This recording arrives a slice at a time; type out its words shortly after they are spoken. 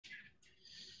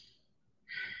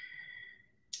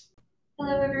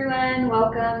Hello everyone,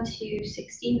 welcome to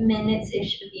 60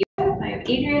 minutes-ish of yoga. I'm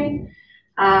Adrienne.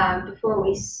 Before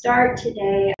we start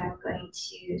today, I'm going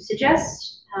to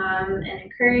suggest and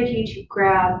encourage you to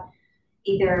grab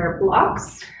either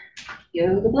blocks,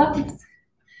 yoga blocks,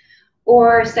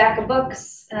 or a stack of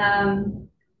books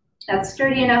that's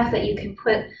sturdy enough that you can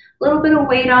put a little bit of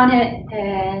weight on it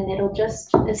and it'll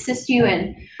just assist you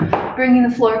in bringing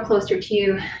the floor closer to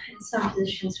you in some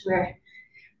positions where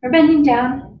we're bending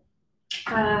down.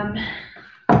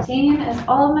 Same as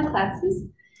all of my classes.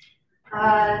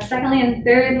 Secondly and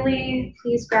thirdly,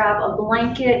 please grab a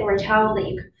blanket or a towel that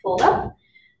you can fold up.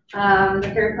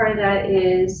 The third part of that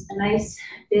is a nice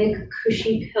big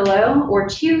cushy pillow or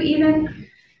two even.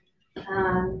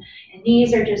 And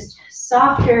these are just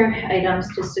softer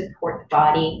items to support the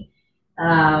body.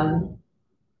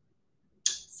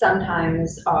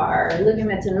 Sometimes our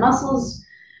ligaments and muscles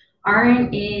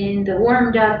aren't in the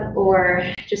warmed up or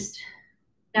just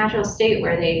natural state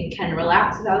where they can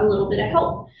relax without a little bit of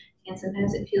help. And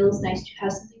sometimes it feels nice to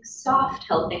have something soft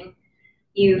helping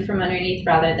you from underneath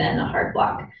rather than a hard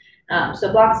block. So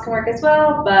blocks can work as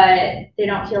well, but they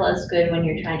don't feel as good when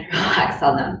you're trying to relax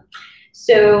on them.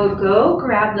 So go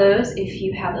grab those if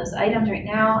you have those items right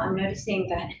now. I'm noticing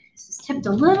that this is tipped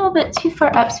a little bit too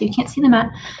far up so you can't see the mat.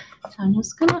 So I'm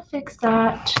just gonna fix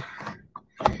that.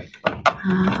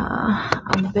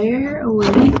 Bear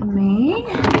with me.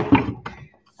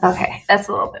 Okay, that's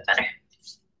a little bit better.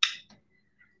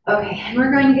 Okay, and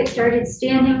we're going to get started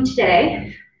standing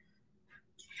today.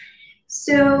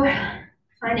 So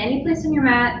find any place on your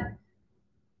mat.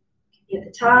 It could be at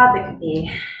the top, it could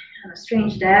be on a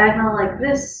strange diagonal like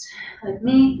this, like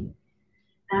me.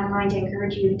 And I'm going to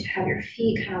encourage you to have your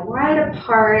feet kind of wide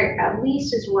apart, at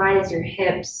least as wide as your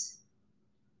hips.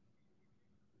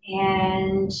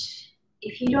 And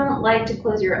if you don't like to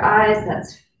close your eyes,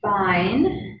 that's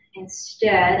fine.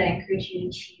 Instead, I encourage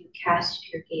you to cast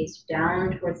your gaze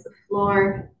down towards the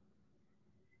floor.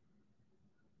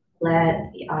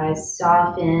 Let the eyes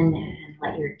soften and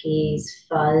let your gaze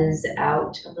fuzz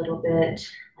out a little bit.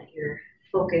 Let your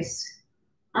focus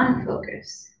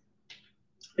unfocus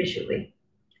visually.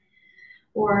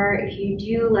 Or if you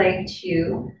do like to,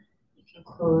 you can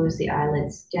close the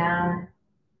eyelids down.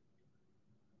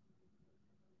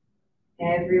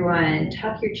 Everyone,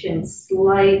 tuck your chin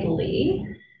slightly,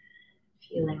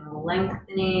 feeling a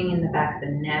lengthening in the back of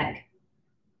the neck.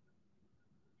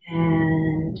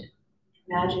 And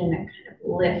imagine a kind of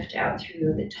lift out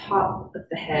through the top of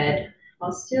the head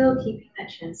while still keeping that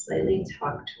chin slightly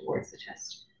tucked towards the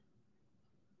chest.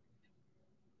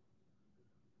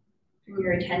 Bring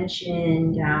your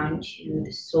attention down to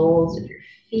the soles of your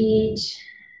feet.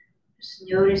 Just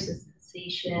notice the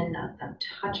sensation of them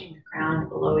touching the ground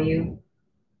below you.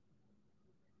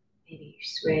 Maybe you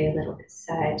sway a little bit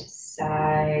side to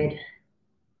side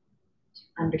to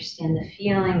understand the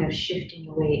feeling of shifting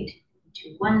the weight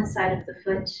into one side of the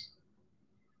foot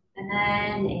and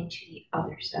then into the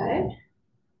other side.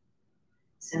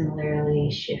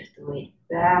 Similarly, shift the weight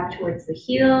back towards the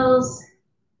heels,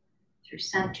 through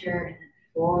center, and then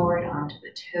forward onto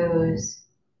the toes.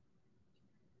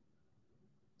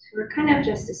 So we're kind of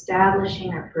just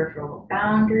establishing our peripheral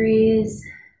boundaries,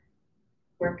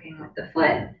 working with the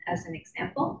foot as an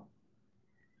example.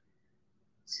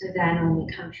 So then when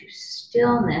we come to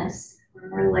stillness, we're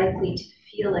more likely to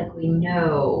feel like we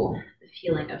know the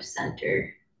feeling of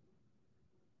center.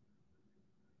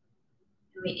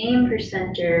 And we aim for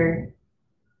center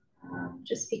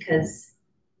just because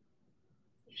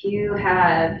if you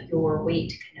have your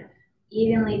weight kind of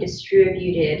evenly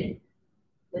distributed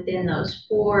within those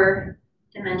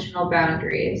 4-dimensional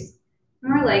boundaries,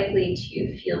 more likely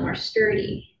to feel more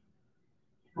sturdy,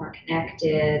 more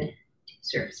connected to the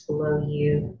surface below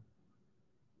you.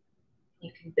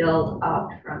 You can build up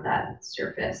from that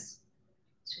surface.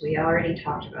 So we already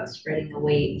talked about spreading the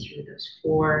weight through those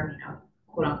 4,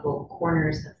 quote unquote,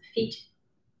 corners of the feet.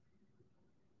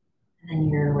 And then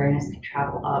your awareness can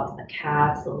travel up the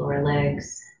calves, the lower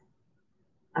legs,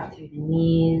 up through the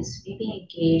knees. Maybe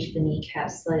engage the kneecap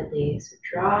slightly. So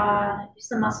use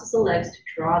the muscles of the legs to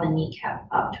draw the kneecap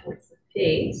up towards the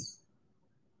face.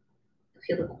 You'll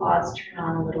feel the quads turn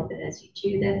on a little bit as you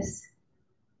do this.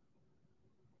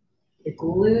 The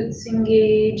glutes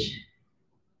engage,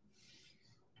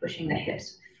 pushing the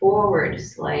hips forward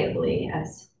slightly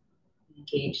as you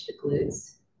engage the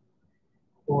glutes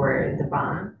or the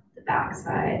bum, the back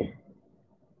side.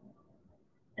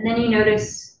 And then you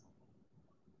notice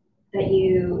that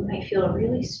you might feel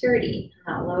really sturdy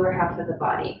in that lower half of the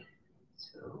body.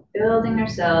 So building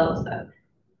ourselves up.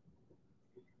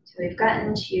 So we've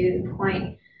gotten to the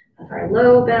point of our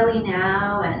low belly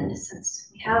now, and since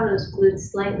we have those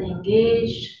glutes slightly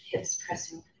engaged, hips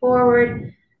pressing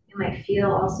forward, you might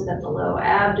feel also that the low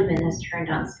abdomen is turned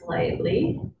on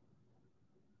slightly.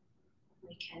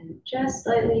 We can just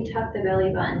slightly tuck the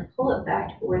belly button, pull it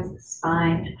back towards the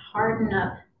spine, and harden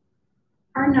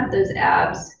up those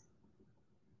abs.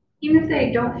 Even if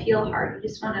they don't feel hard, you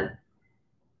just want to,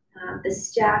 the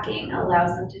stacking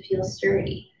allows them to feel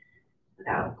sturdy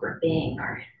without gripping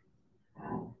or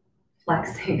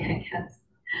flexing, I guess.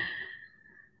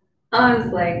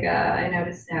 Almost like I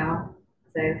notice now,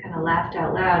 as I kind of laughed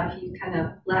out loud, if you kind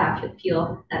of laugh, you'll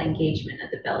feel that engagement of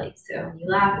the belly. So when you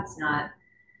laugh, it's not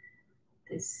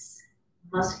this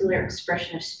muscular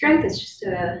expression of strength, it's just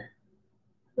a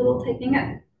little tightening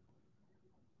up.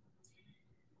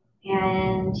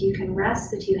 And you can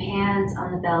rest the two hands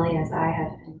on the belly as I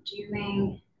have been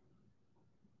doing.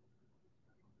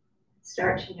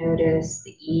 Start to notice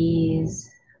the ease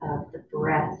of the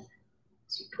breath.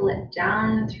 So you pull it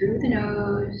down through the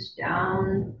nose,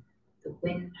 down the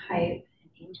windpipe,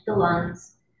 and into the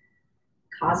lungs,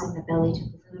 causing the belly to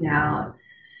balloon out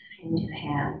into the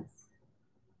hands.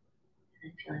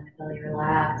 And feeling the belly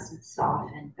relax and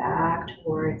soften back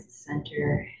towards the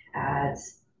center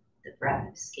as the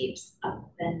breath escapes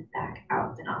up and back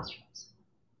out the nostrils.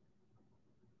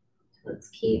 So let's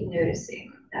keep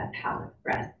noticing that path of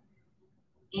breath.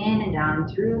 In and down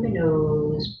through the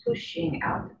nose, pushing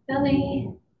out the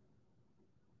belly,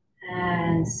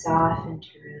 and soften to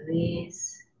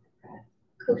release. The breath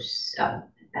coasts up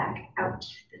and back out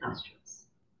the nostrils.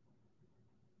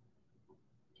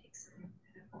 Take some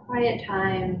quiet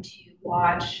time to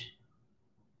watch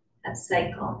that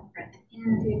cycle. Breath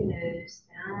in through the nose,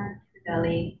 down to the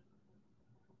belly,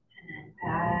 and then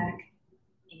back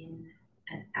in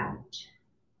and out.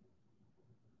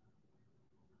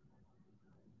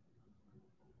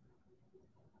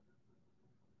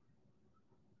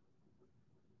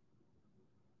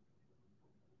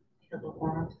 Feel the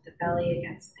warmth of the belly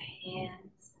against the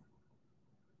hands.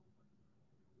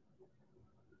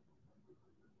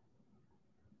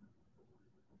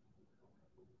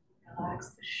 Relax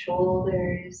the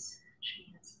shoulders,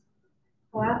 chins.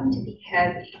 Allow them to be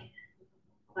heavy.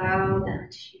 Allow them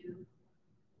to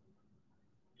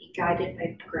be guided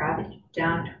by gravity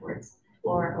down towards the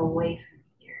floor, away from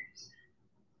the ears.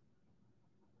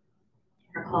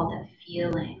 Recall that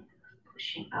feeling of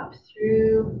pushing up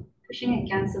through, pushing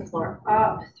against the floor,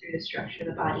 up through the structure of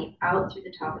the body, out through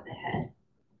the top of the head.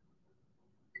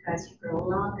 As you grow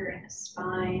longer in the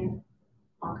spine,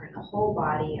 longer in the whole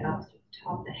body, up through the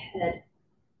top of the head,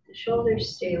 the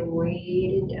shoulders stay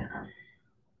weighted down.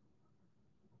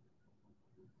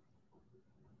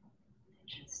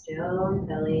 Tension still in the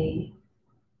belly,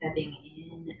 ebbing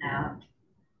in and out.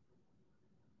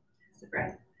 As the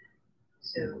breath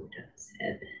so does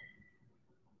ebb.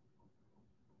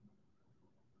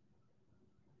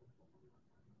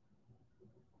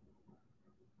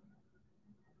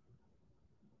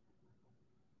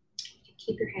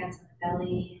 Keep your hands on the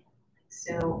belly, like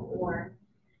so, or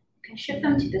you can shift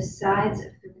them to the sides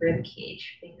of the rib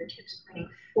cage, fingertips pointing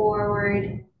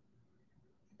forward,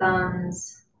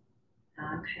 thumbs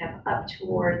kind of up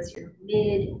towards your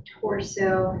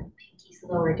mid-torso, pinkies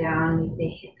lower down, maybe they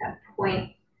hit that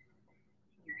point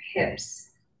in your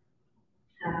hips,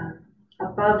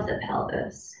 above the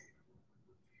pelvis.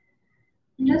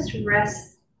 And just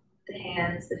rest the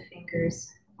hands, the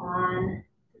fingers on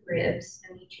the ribs,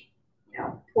 and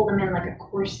pull them in like a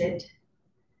corset.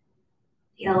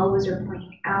 The elbows are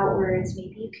pointing outwards.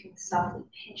 Maybe you can softly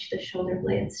pinch the shoulder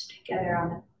blades together on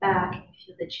the back and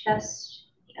feel the chest,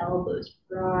 the elbows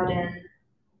broaden.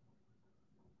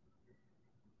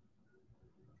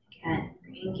 Again,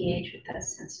 re-engage with that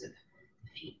sense of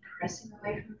the feet pressing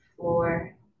away from the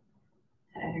floor,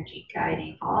 that energy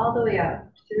guiding all the way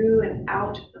up through and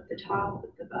out of the top of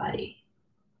the body.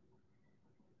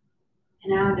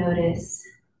 And now notice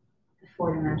the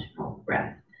four-dimensional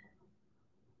breath.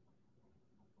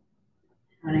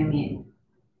 What I mean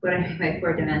by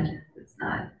four dimensions, it's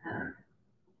not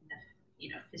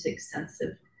physics sense of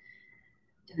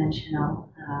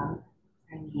dimensional.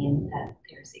 I mean that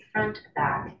there's a front, a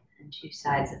back, and two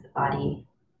sides of the body.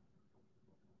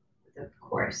 With, of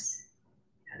course,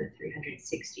 the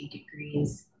 360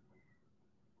 degrees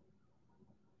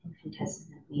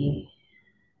infinitesimally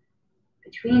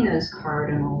between those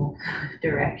cardinal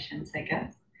directions, I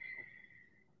guess.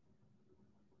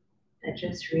 But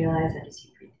just realize that as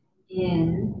you breathe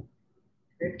in,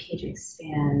 the ribcage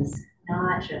expands,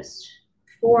 not just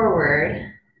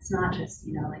forward. It's not just,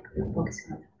 like we're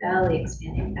focusing on the belly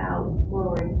expanding out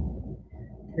forward.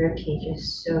 The ribcage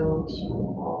is so to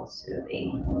also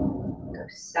go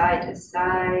side to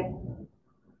side.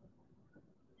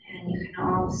 And you can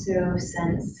also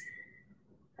sense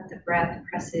that the breath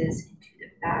presses into the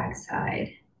back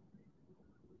side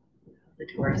of the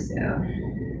torso.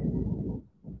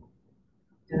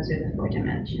 Those are the 4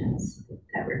 dimensions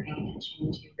that we're paying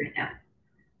attention to right now.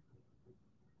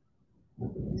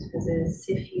 This is as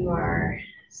if you are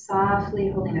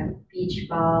softly holding a beach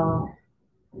ball.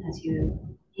 As you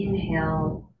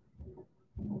inhale, you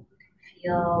can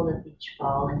feel the beach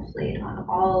ball inflate on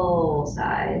all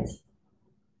sides.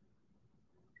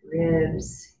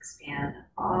 Ribs expand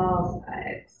on all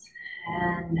sides.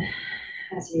 And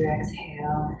as you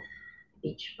exhale, the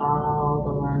beach ball,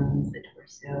 the lungs, the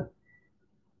torso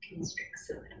constricts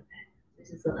a little bit,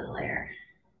 loses a little air.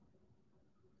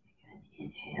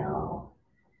 Again, inhale,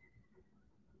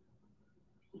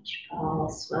 beach ball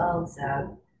swells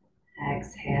up.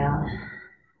 Exhale,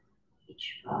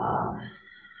 beach ball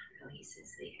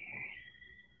releases the air.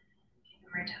 A few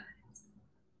more times.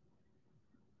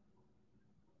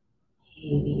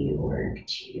 Maybe you work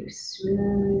to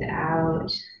smooth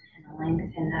out and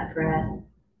lengthen that breath.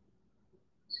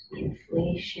 So the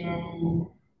inflation,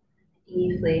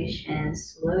 deflation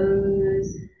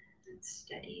slows and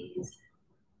steadies.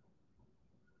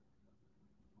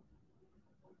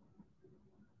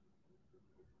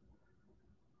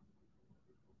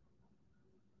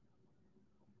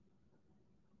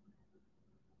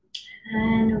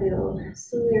 And we'll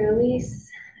slowly release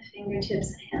the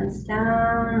fingertips, hands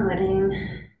down, letting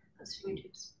those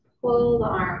fingertips pull the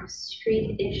arms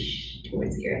straight-ish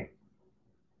towards the earth.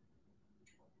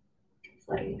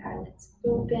 Flutter your eyelids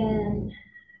open,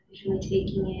 visually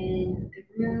taking in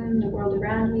the room, the world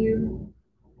around you.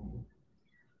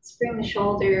 Let's bring the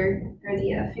shoulder or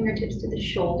the fingertips to the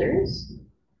shoulders.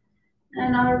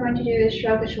 And all we're going to do is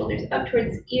shrug the shoulders up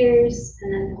towards the ears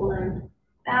and then pull them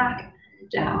back and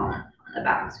down on the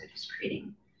back. So just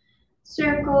creating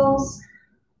circles,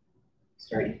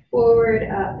 starting forward,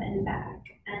 up and back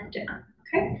and down.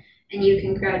 Okay? And you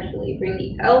can gradually bring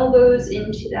the elbows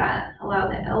into that. Allow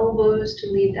the elbows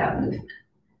to lead that movement.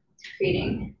 It's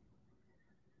creating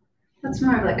what's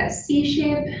more of like a C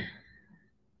shape,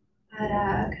 but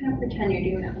kind of pretend you're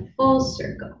doing a full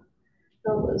circle.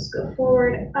 Elbows go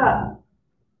forward, up,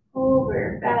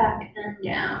 over, back, and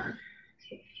down.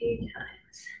 Okay, a few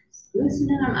times. Just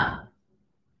loosening them up.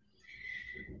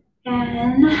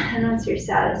 And once you're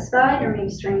satisfied, or maybe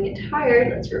starting to get tired,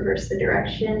 let's reverse the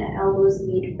direction. Elbows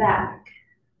lead back.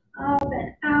 Up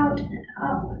and out and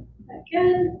up.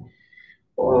 Again.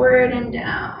 Forward and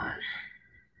down.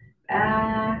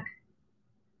 Back.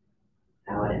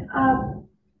 Out and up.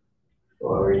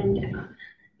 Forward and down.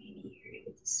 Maybe you're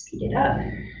able to speed it up.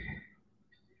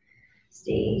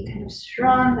 Stay kind of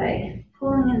strong by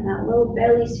pulling in that low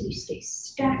belly so you stay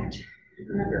stacked.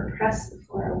 Remember, press the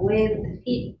floor away with the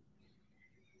feet.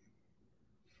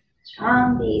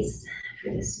 Strong base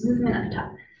for this movement up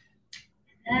top.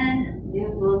 And we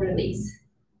will release.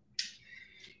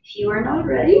 If you are not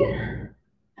ready,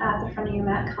 at the front of your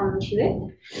mat, come to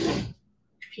it.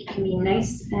 Feet can be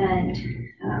nice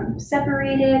and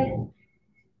separated.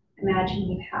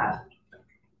 Imagine you have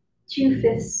two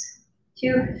fists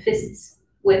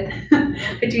width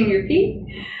between your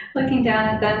feet. Looking down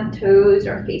at them, toes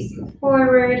are facing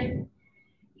forward.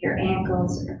 Your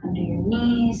ankles are under your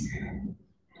knees.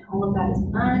 All of that is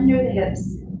under the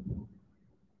hips.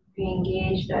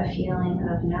 Re-engage that feeling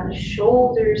of now the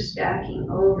shoulders stacking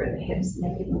over the hips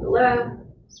and everything below.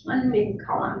 It's one big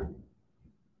column.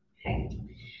 Okay.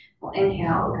 We'll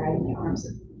inhale, guiding the arms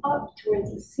up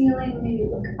towards the ceiling. Maybe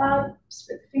look up,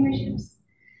 spread the fingertips.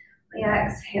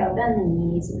 Exhale, bend the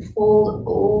knees and fold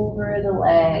over the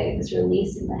legs,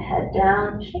 releasing the head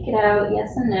down. Shake it out,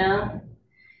 yes and no.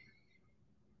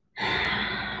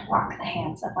 Walk the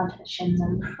hands up onto the shins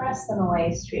and press them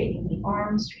away, straightening the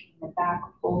arms, straightening the back,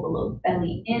 pull the low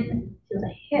belly in, feel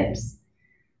the hips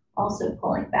also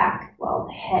pulling back while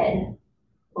the head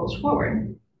pulls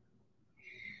forward.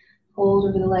 Hold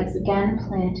over the legs again,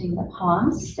 planting the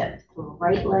palms, step the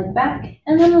right leg back,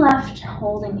 and then left,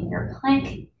 holding in your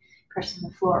plank, pressing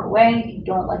the floor away. If you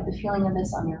don't like the feeling of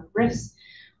this on your wrists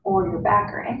or your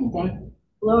back or anything,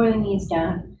 lower the knees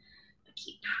down, but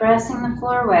keep pressing the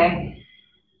floor away.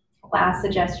 Last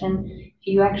suggestion, if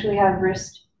you actually have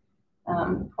wrist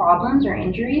problems or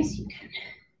injuries, you can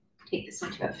take this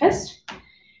into a fist.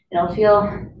 It'll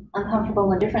feel uncomfortable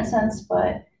in a different sense,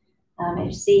 but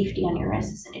if safety on your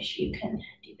wrist is an issue, you can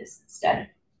do this instead.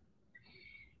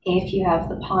 If you have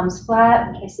the palms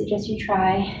flat, which I suggest you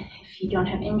try, if you don't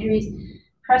have injuries,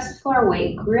 Press the floor,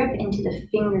 weight, grip into the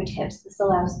fingertips. This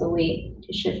allows the weight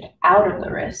to shift out of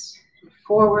the wrist and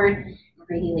forward and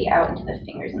radially out into the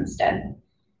fingers instead.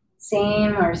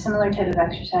 Same or similar type of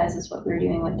exercise as what we were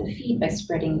doing with the feet by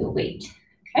spreading the weight,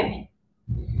 okay?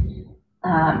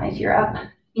 If you're up,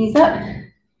 knees up,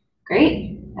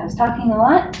 great. I was talking a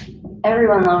lot.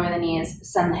 Everyone lower the knees,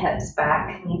 send the hips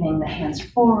back, leaving the hands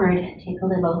forward. Take a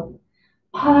little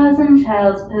pause in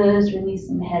child's pose,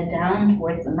 releasing the head down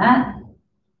towards the mat.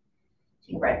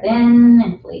 Take a breath in,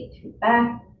 inflate through the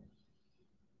back.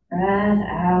 Breath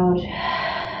out,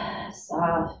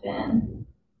 soften.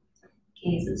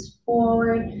 Gaze is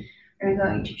forward. We're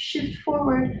going to shift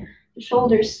forward, the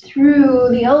shoulders through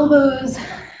the elbows.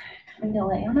 Coming to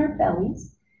lay on our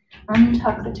bellies.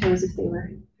 Untuck the toes if they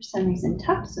were for some reason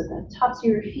tucked, so the tops of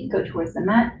your feet go towards the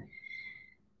mat.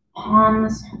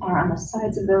 Palms are on the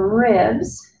sides of the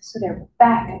ribs, so they're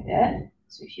back a bit.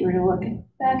 So if you were to look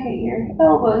back at your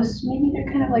elbows, maybe they're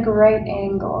kind of like right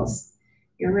angles.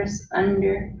 Your wrists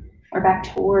under or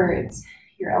back towards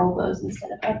your elbows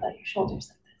instead of up at your shoulders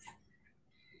like this.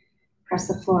 Press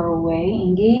the floor away,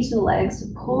 engage the legs, so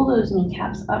pull those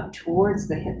kneecaps up towards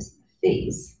the hips and the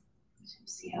face. So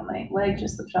see how my leg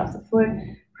just lifted off the floor.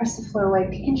 Press the floor away,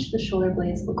 pinch the shoulder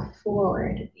blades, look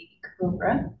forward, baby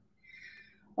cobra.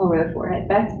 Lower the forehead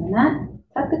back to the mat,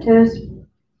 tuck the toes,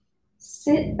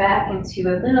 sit back into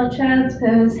a little child's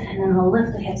pose, and then we'll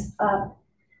lift the hips up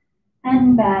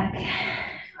and back,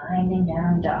 finding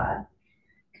down dog.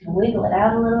 Can wiggle it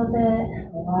out a little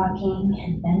bit, rocking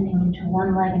and bending into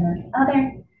one leg and then the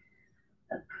other.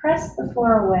 But press the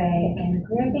floor away, again,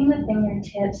 gripping the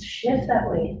fingertips, shift that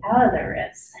weight out of the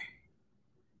wrists.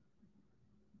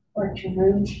 Or to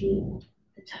rotate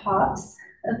the tops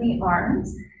of the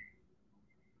arms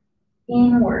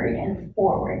inward and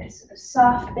forward. So the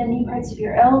soft bendy parts of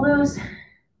your elbows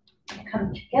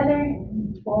come together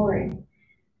and forward.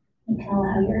 You can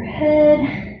allow your head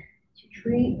to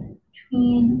drape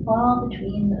fall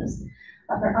between those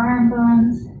upper arm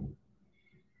bones.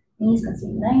 Knees can stay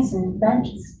nice and bent.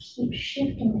 Just keep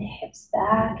shifting the hips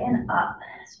back and up.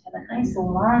 So you have a nice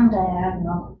long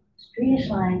diagonal, straightish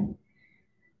line.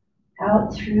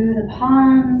 Out through the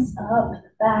palms, up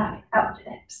the back, out to the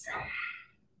hips.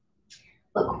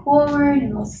 Look forward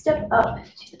and we'll step up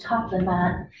to the top of the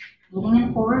mat, leaning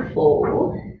in forward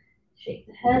fold. Shake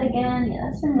the head again,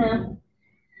 yes and no.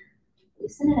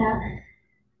 Loosen it out.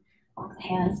 Walk the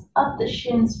hands up the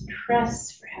shins,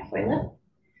 press for halfway lift.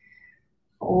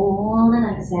 Fold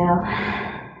and exhale.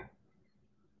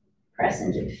 Press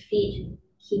into the feet.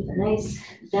 Keep a nice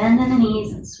bend in the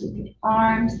knees and sweep the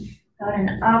arms out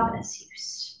and up as you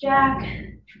stack.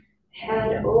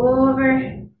 Head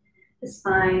over the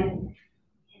spine.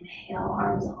 Inhale,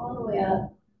 arms all the way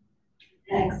up.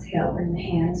 Exhale, bring the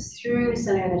hands through the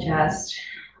center of the chest.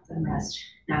 Let them rest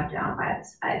now down by the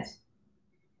sides.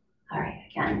 All right,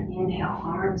 again, inhale,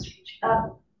 arms reach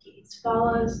up, gaze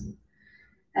follows.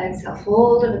 Exhale,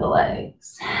 fold over the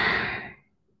legs.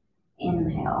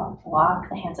 Inhale, walk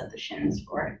the hands up the shins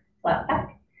forward, flat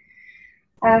back.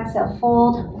 Exhale,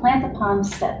 fold, plant the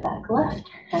palms, step back left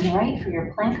and right for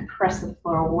your plank. Press the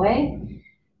floor away.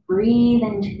 Breathe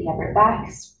into the upper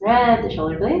back, spread the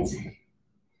shoulder blades.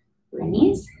 Your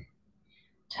knees,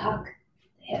 tuck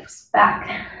the hips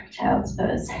back, child's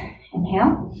pose.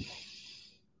 Inhale.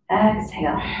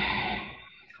 Exhale.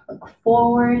 Look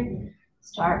forward.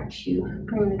 Start to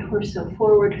bring the torso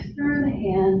forward through the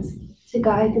hands to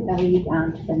guide the belly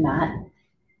down to the mat.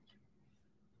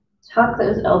 Tuck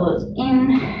those elbows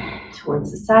in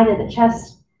towards the side of the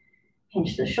chest.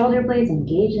 Pinch the shoulder blades,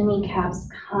 engage the kneecaps,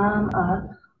 come up,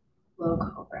 low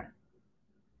cobra.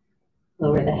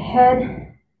 Lower the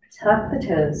head, tuck the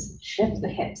toes, shift the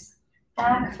hips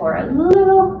back for a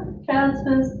little child's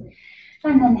pose.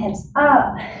 And then hips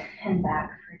up and back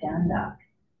for down dog.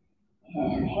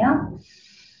 Inhale.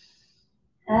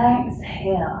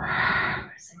 Exhale.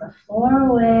 Pressing the floor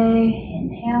away.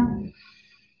 Inhale.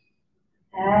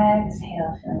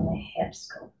 Exhale. Feeling the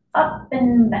hips go up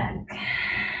and back.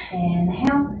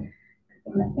 Inhale.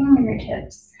 Gripping the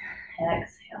fingertips.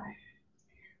 Exhale.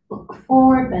 Look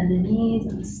forward, bend the knees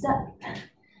and step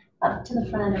up to the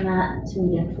front of the mat to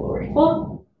medium forward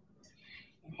fold.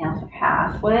 Inhale for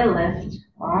halfway lift,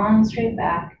 arms straight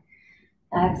back.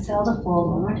 Exhale to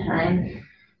fold one more time.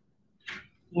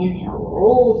 Inhale,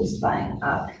 roll the spine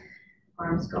up.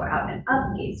 Arms go out and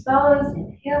up, gaze follows.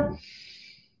 Inhale.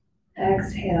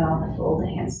 Exhale, fold the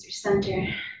hands through center,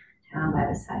 down by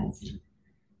the sides.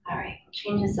 All right, we'll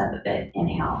change this up a bit.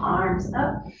 Inhale, arms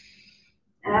up.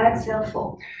 Exhale,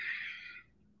 fold.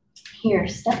 Here,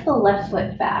 step the left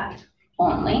foot back.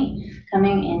 only,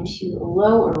 coming into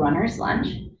low or runner's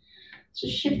lunge. So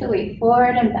shift the weight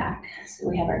forward and back. So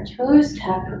we have our toes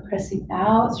tucked, we're pressing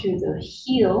out through the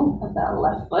heel of that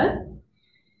left foot.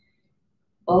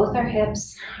 Both our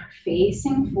hips are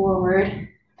facing forward.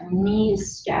 Our knee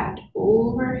is stacked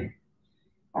over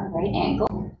our right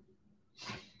ankle.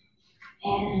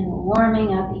 And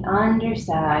warming up the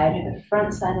underside or the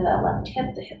front side of that left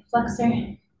hip, the hip flexor.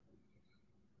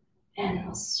 And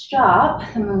we'll stop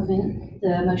the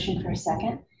motion for a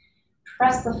second.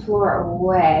 Press the floor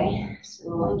away. So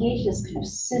we'll engage this kind of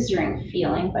scissoring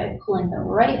feeling by pulling the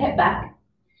right hip back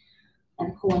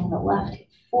and pulling the left hip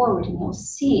forward. And you'll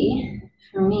see,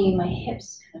 for me, my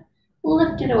hips kind of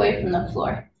lifted away from the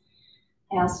floor.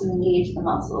 I also engage the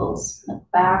muscles in the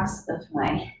backs of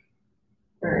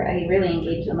I really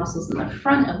engage the muscles in the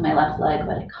front of my left leg,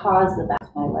 but I cause the back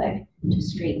of my leg to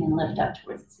straighten and lift up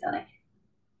towards the ceiling.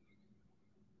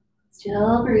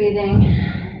 Still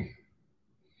breathing.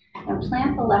 And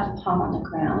plant the left palm on the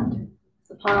ground. If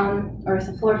the palm, or if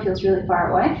the floor feels really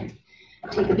far away,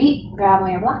 take a beat, grab one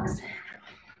of your blocks.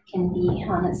 It can be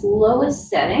on its lowest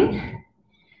setting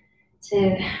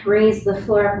to raise the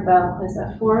floor up about, what is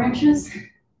that, 4 inches?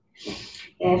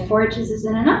 If 4 inches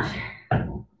isn't enough,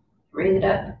 raise it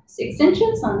up 6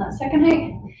 inches on that second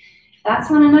height. If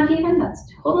that's not enough even, that's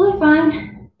totally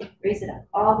fine. Raise it up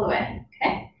all the way,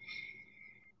 okay?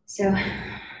 So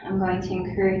I'm going to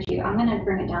encourage you, I'm going to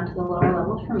bring it down to the lower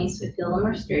level for me so it feels a little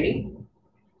more sturdy.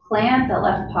 Plant the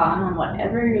left palm on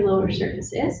whatever your lower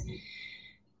surface is.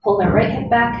 Pull the right hip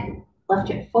back, left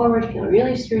hip forward, feel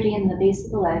really sturdy in the base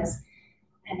of the legs.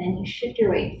 And then you shift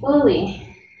your weight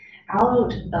fully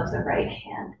out of the right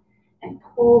hand and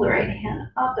pull the right hand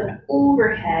up and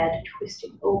overhead,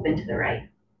 twisting open to the right.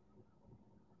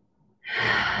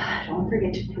 Don't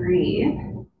forget to breathe.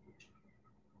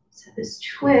 So this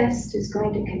twist is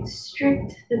going to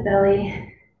constrict the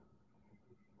belly.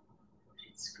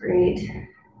 It's great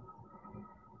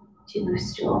to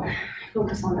still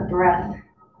focus on the breath,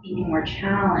 needing more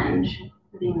challenge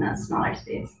within that smaller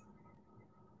space.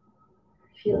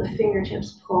 Feel the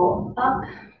fingertips pull up,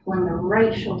 pulling the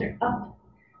right shoulder up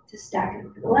to stack it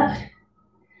over the left.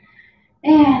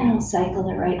 And we'll cycle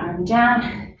the right arm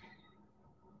down.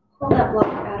 Pull that block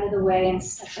out of the way and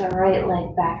step the right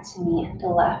leg back to meet the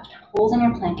left. Holding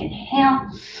your plank,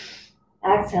 inhale.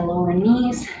 Exhale, lower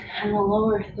knees, and we'll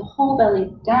lower the whole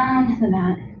belly down to the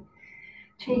mat.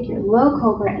 Take your low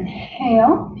cobra,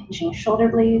 inhale, pinching shoulder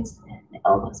blades and the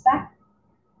elbows back.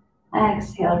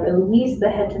 Exhale, release the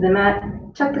head to the mat,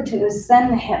 tuck the toes, send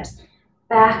the hips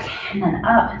back, and then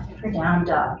up for down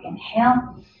dog.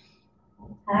 Inhale,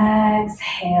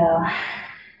 exhale,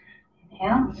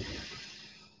 inhale,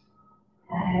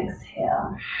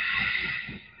 exhale,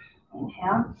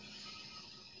 inhale,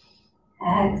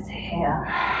 exhale.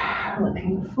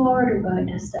 Looking forward, we're going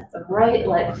to step the right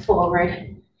leg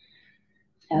forward.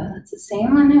 Now that's the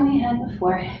same one that we had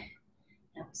before. Now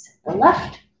we step the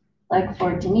left leg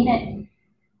forward to meet it.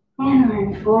 And we're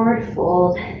in forward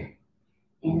fold.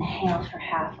 Inhale for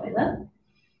halfway lift.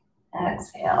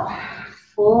 Exhale,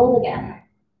 fold again.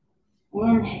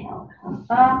 Inhale, come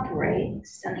up, right,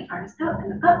 extend the arms out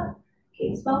and up.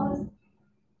 Gaze pelvis.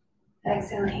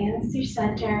 Exhale, hands through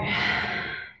center.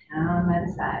 Down by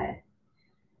the side.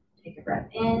 Take a breath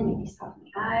in, maybe soften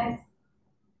the eyes.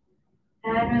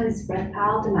 And release the breath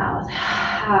out the mouth.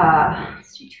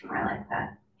 Let's do 2 more like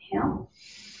that. Inhale.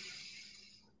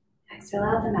 Exhale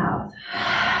out the mouth.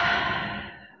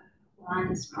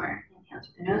 Once more. Inhale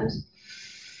through the nose.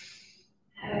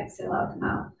 Exhale out the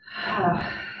mouth. All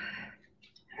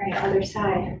right, other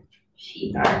side.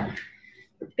 Feet are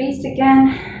base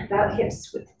again. About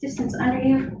hips width distance under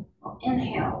you. We'll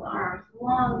inhale, the arms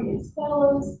long, gaze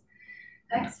follows.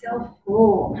 Exhale,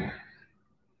 fold.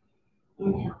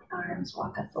 Inhale, the arms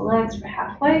walk up the legs for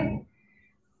halfway.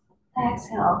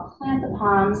 Exhale, plant the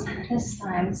palms. This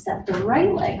time, step the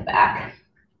right leg back,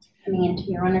 coming into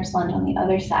your runner's lunge on the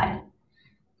other side.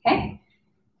 Okay?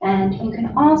 And you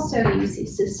can also use the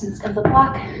assistance of the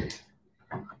block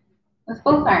with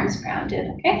both arms grounded,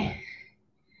 okay?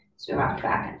 So rock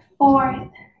back and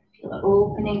forth. Feel it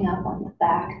opening up on the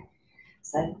back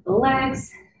side of the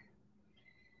legs,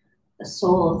 the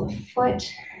sole of the foot,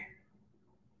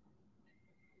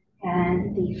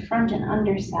 and the front and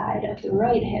underside of the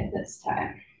right hip this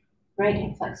time. Right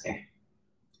hip flexor.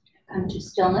 Come to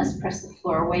stillness, press the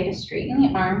floor away to straighten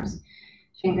the arms,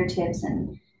 fingertips,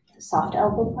 and the soft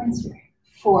elbow points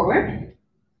forward.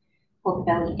 Pull the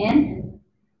belly in,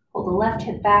 pull the left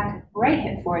hip back, right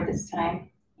hip forward this time.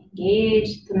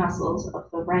 Engage the muscles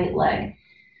of the right leg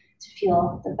to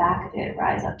feel the back of it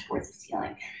rise up towards the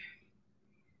ceiling.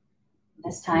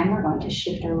 This time we're going to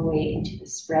shift our weight into the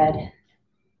spread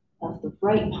of the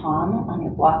right palm on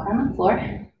your block on the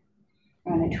floor.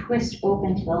 We're going to twist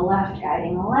open to the left,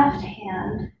 guiding the left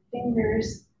hand,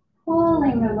 fingers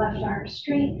pulling the left arm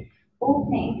straight,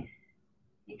 opening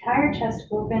the entire chest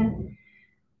open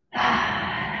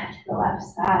to the left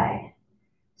side.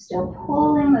 Still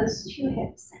pulling those two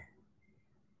hips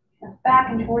back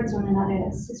and towards one another,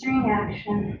 that scissoring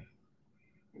action.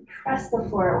 And press the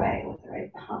floor away with the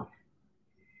right palm.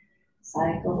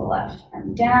 Cycle the left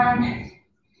arm down.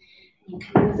 You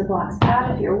can move the blocks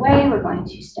out of your way. We're going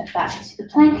to step back to the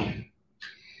plank.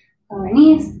 Lower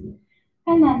knees.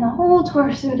 And then the whole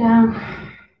torso down.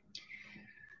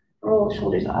 Roll the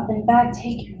shoulders up and back.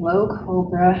 Take your low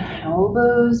cobra.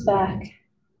 Elbows back.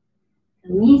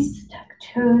 Release. Tuck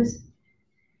toes.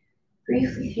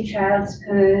 Briefly through child's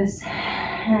pose.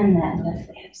 And then lift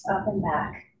the hips up and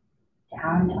back.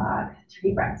 Down dog.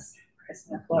 3 breaths.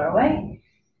 Pressing the floor away.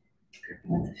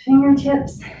 With the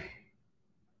fingertips.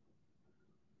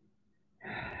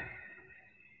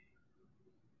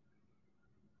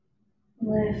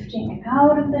 Lifting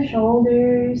out of the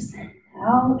shoulders,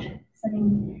 out,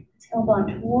 sending the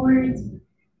tailbone towards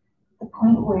the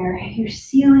point where your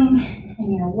ceiling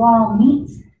and your wall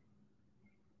meets.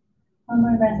 One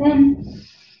more breath in,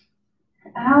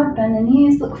 out, bend the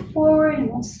knees, look forward, and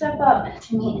we'll step up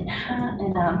to meet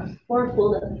in forward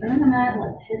fold at the front of the mat,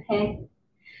 let the hip hang.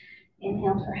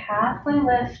 Inhale for halfway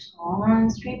lift,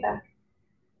 arms straight back.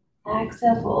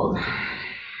 Exhale, fold.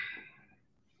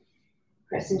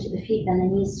 Press into the feet, bend the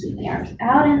knees, sweep the arms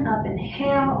out and up.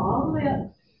 Inhale, all the way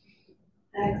up.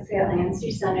 Exhale, hands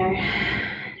through center,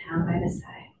 down by the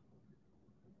side.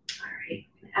 All right,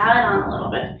 add it on a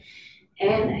little bit.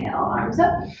 Inhale, arms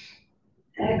up.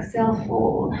 Exhale,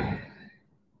 fold.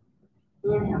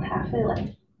 Inhale, halfway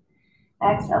lift.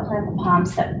 Exhale, plant the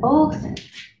palms, step both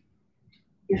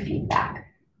your feet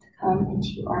back to come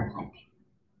into our plank.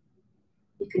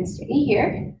 You can stay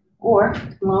here or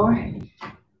lower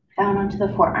down onto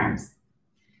the forearms.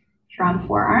 If you're on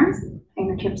forearms,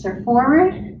 fingertips are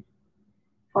forward,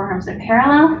 forearms are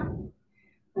parallel.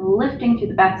 We're lifting through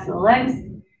the backs of the legs,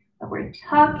 but we're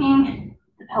tucking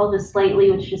the pelvis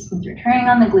slightly, which just means we're turning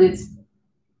on the glutes.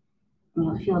 And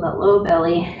you'll feel that low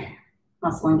belly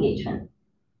muscle engagement.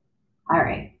 All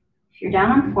right, if you're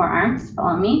down on forearms,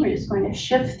 follow me. We're just going to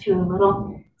shift to a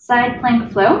little side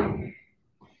plank flow.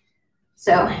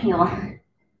 So you'll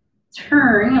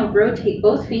turn, you'll rotate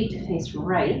both feet to face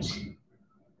right.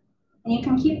 And you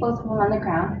can keep both of them on the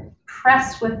ground.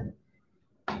 Press with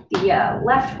the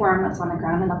left forearm that's on the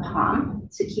ground in the palm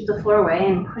to keep the floor away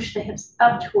and push the hips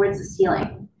up towards the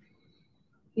ceiling.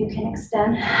 You can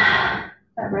extend that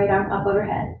right arm up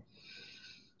overhead.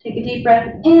 Take a deep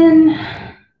breath in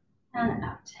and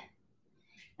out.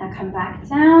 Now come back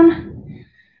down.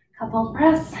 Couple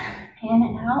breaths in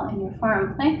and out in your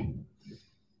forearm plank.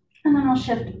 And then we'll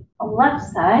shift a left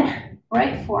side,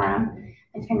 right forearm,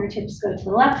 and fingertips go to the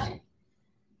left.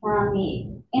 We're on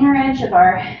the inner edge of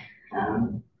our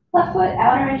left foot,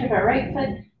 outer edge of our right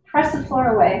foot. Press the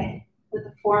floor away with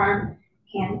the forearm,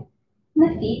 hand, and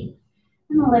the feet.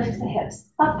 And lift the hips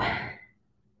up.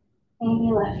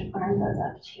 Maybe left arm goes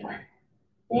up too.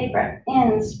 Big breath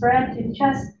in, spread through the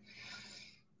chest.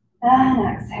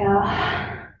 And exhale.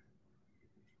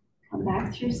 Come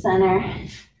back through center.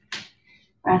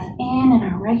 Breath in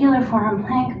our regular forearm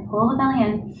plank. Pull the belly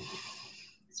in.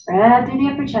 Spread through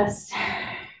the upper chest.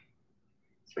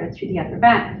 Spread through the upper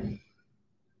back.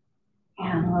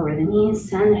 And lower the knees,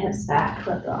 send the hips back.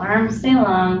 Let the arms stay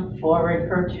long. Forward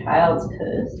for child's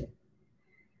pose.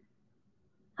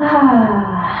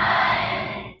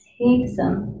 Take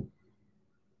some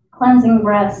cleansing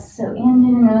breaths. So in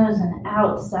to the nose and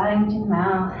out, side to the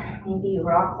mouth. Maybe you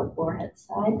rock the forehead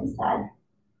side to side.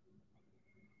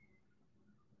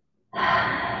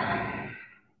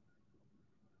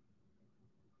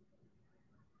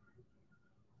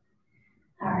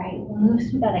 All right, we'll move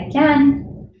through that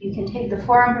again. You can take the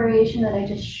forearm variation that I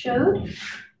just showed,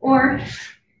 or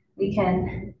we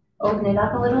can open it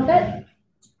up a little bit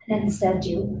and instead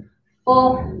do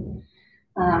full,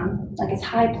 like it's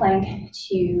high plank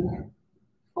to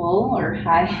full or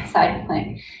high side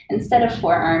plank. Instead of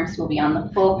forearms, we'll be on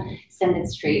the full extended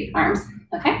straight arms,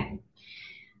 okay?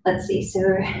 Let's see, so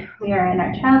we are in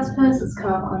our child's pose. Let's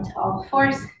come up onto all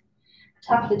fours,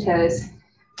 tuck the toes,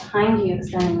 behind you,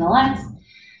 extending the legs.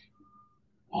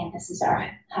 And this is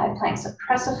our high plank. So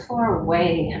press the floor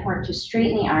away, work to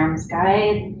straighten the arms,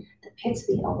 guide the pits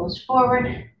of the elbows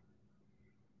forward.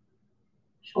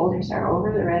 Shoulders are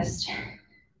over the wrist.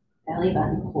 Belly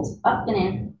button pulls up and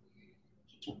in,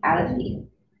 kicking out of the feet.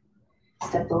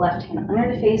 Step the left hand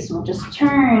under the face and we'll just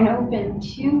turn open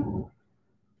to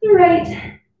the right.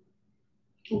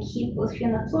 You can keep both feet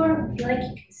on the floor. If you like,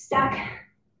 you can stack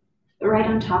the right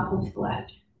on top of the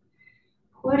left.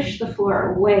 Push the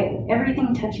floor away with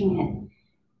everything touching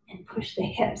it and push the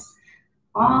hips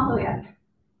all the way up.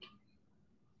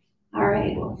 All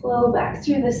right, we'll flow back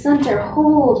through the center.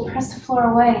 Hold, press the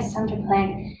floor away, center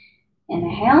plank.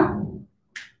 Inhale,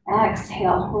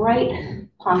 exhale, right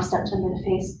palm steps under the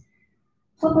face.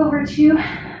 Flip over to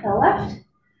the left,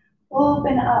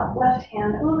 open up, left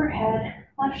hand overhead,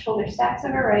 left shoulder stacks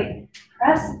over right.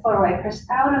 Press the floor away, press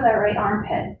out of that right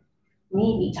armpit.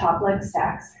 Maybe top leg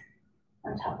stacks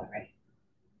on top of right.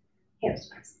 Hips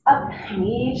press up,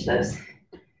 engage those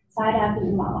side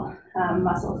abdomen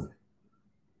muscles.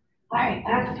 All right,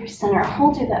 back through center.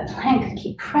 Hold through that plank.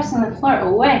 Keep pressing the floor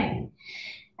away.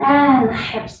 And the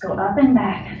hips go up and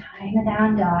back. Find the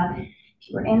down dog. If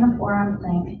you were in the forearm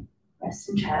plank, rest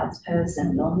in child's pose,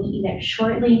 and we'll meet you there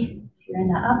shortly. If you're in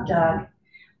the up dog,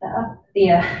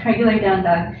 the regular down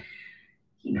dog,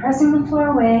 keep pressing the floor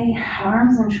away.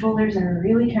 Arms and shoulders are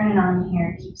really turning on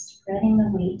here. Keep spreading the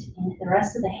weight into the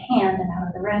rest of the hand and out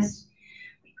of the wrist.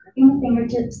 Gripping the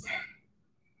fingertips.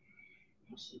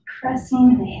 And keep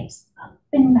pressing the hips up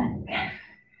and back.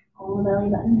 Pull the belly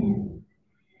button in.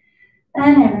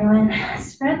 And everyone,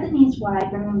 spread the knees wide,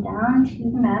 bring them down to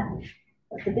the mat.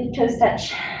 Let the big toes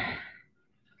touch.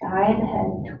 Guide the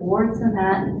head towards the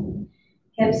mat.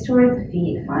 Hips towards the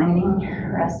feet, finding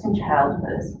rest in child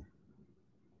pose.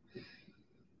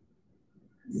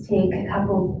 Let's take a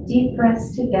couple deep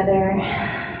breaths together.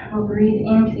 We'll breathe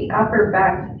into the upper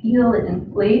back, feel it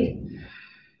inflate.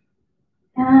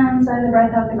 And sigh the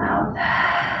breath out the mouth.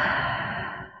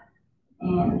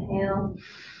 Inhale.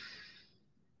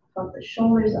 Float the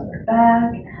shoulders upper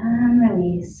back and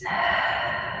release.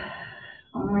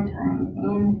 One more time.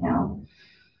 Inhale.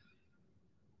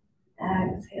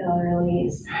 Exhale,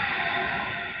 release.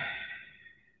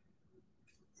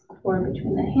 Forward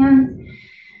between the hands.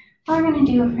 All we're going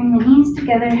to do is bring the knees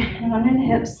together and under the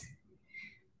hips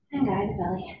and guide the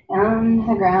belly down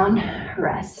to the ground.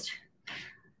 Rest.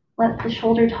 Let the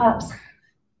shoulder tops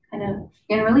you're going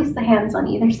to release the hands on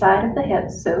either side of the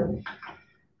hips. So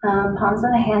palms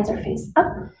of the hands are face up.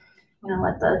 You're going to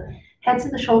let the heads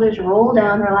of the shoulders roll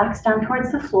down, relax down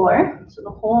towards the floor. So the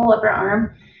whole upper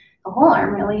arm, the whole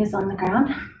arm really is on the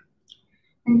ground.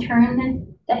 And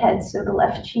turn the head so the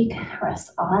left cheek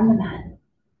rests on the mat.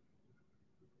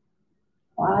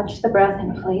 Watch the breath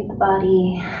inflate the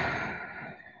body.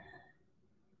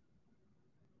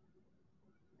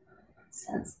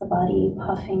 Sense the body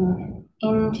puffing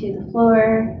into the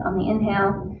floor on the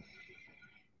inhale.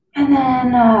 And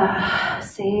then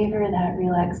savor that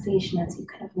relaxation as you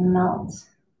kind of melt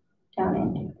down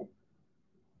into it.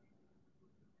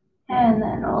 And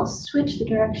then we'll switch the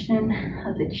direction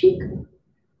of the cheek.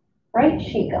 Right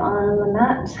cheek on the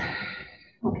mat.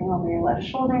 Looking over your left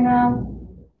shoulder now.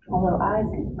 Although eyes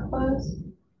can be closed.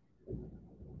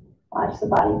 Watch the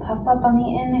body puff up on the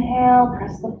inhale.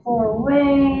 Press the floor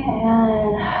away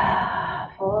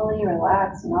and fully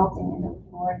relax, melting into the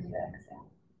floor as you exhale.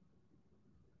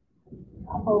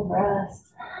 Couple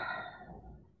breaths,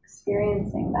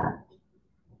 experiencing that.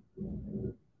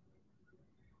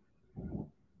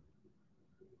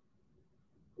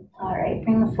 All right,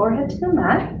 bring the forehead to the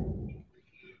mat.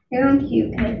 You're going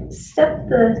to kind of step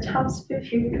the tops of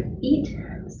your feet,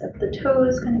 step the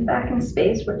toes kind of back in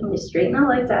space, working to straighten the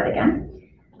legs out again.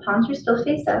 Palms are still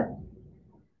face up.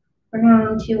 We're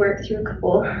going to work through a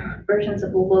couple versions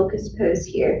of a locust pose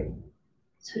here.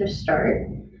 So to start,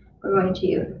 we're going to,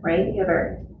 you have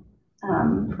our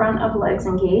front of legs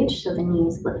engaged, so the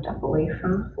knees lift up away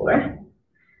from the floor.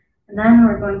 And then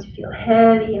we're going to feel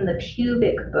heavy in the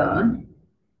pubic bone.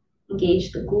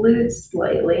 Engage the glutes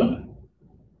slightly.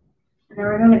 And then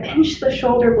we're going to pinch the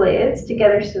shoulder blades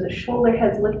together so the shoulder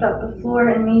heads lift off the floor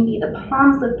and maybe the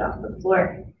palms lift off the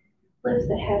floor. Lift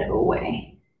the head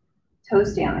away.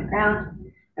 Toes stay on the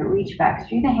ground. And reach back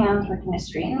through the hands, working to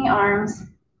straighten the arms.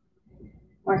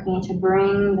 Working to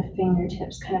bring the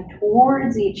fingertips kind of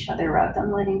towards each other rather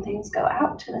than letting things go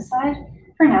out to the side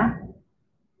for now.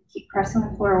 Keep pressing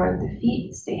the floor with the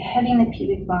feet. Stay heavy in the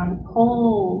pubic bone.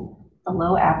 Pull the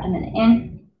low abdomen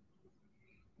in.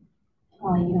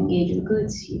 While you engage the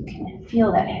glutes, you can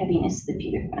feel that heaviness of the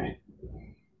pubic bone.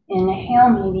 Inhale,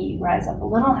 maybe you rise up a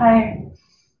little higher.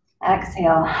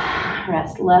 Exhale,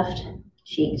 rest left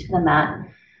cheek to the mat.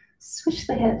 Switch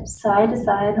the hips side to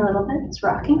side a little bit. It's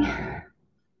rocking.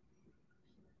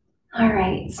 All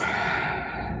right,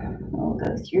 we'll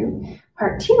go through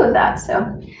part 2 of that.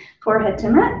 So forehead to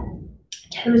mat,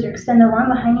 toes are extended long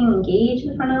behind you. Engage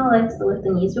the front of the legs to lift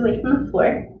the knees away from the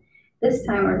floor. This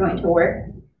time we're going to work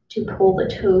to pull the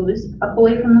toes up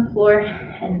away from the floor,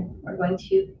 and we're going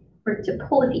to work to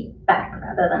pull the feet back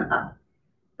rather than up.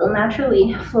 They'll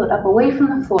naturally float up away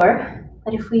from the floor,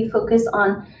 but if we focus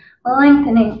on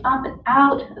lengthening up and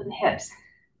out of the hips,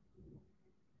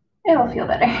 it'll feel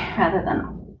better rather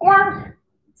than,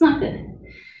 it's not good.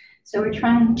 So we're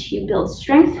trying to build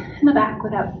strength in the back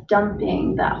without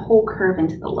dumping that whole curve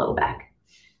into the low back.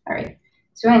 All right,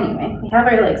 so anyway, we have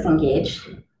our legs engaged.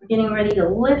 We're getting ready to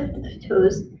lift the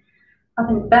toes up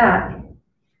and back.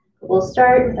 We'll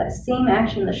start with that same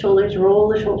action, the shoulders, roll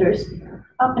the shoulders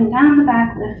up and down the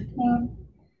back, lifting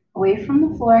away from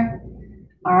the floor.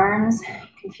 Arms,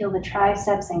 you can feel the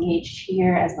triceps engaged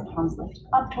here as the palms lift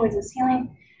up towards the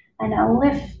ceiling. And now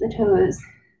lift the toes,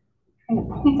 trying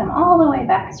to point them all the way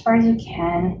back as far as you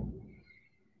can.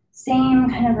 Same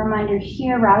kind of reminder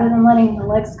here, rather than letting the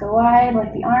legs go wide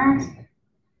like the arms.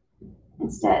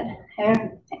 Instead,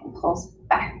 everything pulls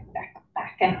back, back,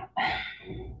 back, and up.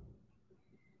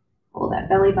 Pull that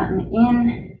belly button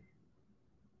in.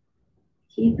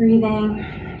 Keep breathing.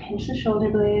 Pinch the shoulder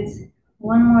blades.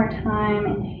 One more time.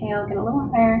 Inhale, get a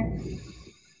little higher.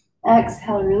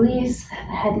 Exhale, release the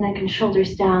head, neck, and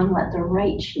shoulders down. Let the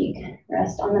right cheek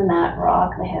rest on the mat.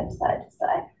 Rock the hips side to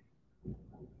side.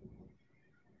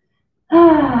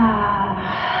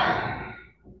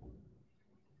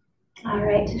 All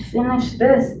right, to finish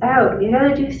this out, you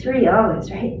gotta do 3 always,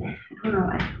 right? I don't know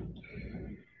why.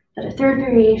 But a third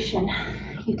variation,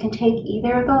 you can take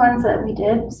either of the ones that we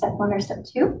did, step 1 or step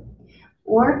 2,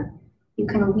 or you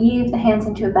can weave the hands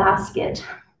into a basket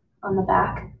on the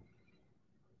back.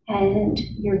 And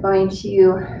you're going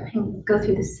to go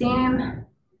through the same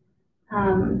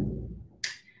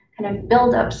kind of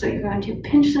build up. So you're going to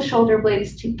pinch the shoulder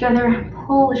blades together,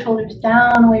 pull the shoulders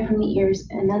down away from the ears,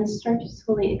 and then start to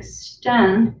slowly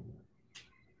extend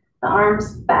the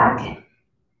arms back. And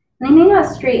they may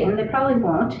not straighten, they probably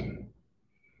won't.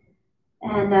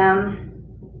 And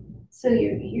so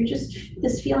you're just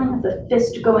this feeling of the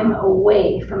fist going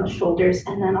away from the shoulders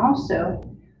and then also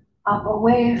up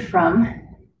away from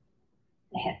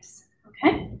the hips,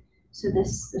 okay? So the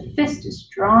fist is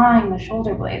drawing the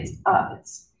shoulder blades up.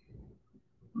 It's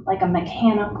like a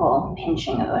mechanical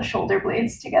pinching of the shoulder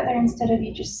blades together instead of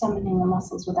you just summoning the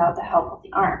muscles without the help of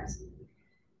the arms.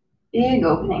 Big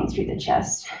opening through the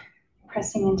chest,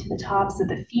 pressing into the tops of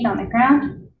the feet on the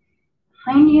ground.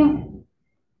 Behind you,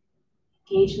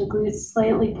 engage the glutes,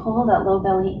 slightly pull that low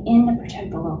belly in to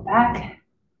protect the low back.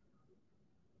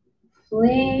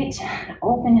 Inflate,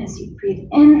 open as you breathe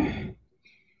in.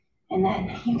 And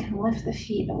then you can lift the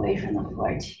feet away from the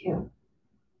floor too.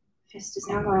 Fist is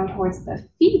now going towards the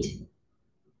feet.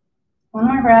 One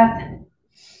more breath.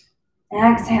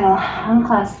 Exhale,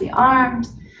 unclasp the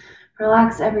arms.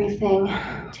 Relax everything.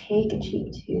 Take a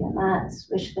cheek to the mat.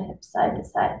 Swish the hips side to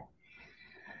side.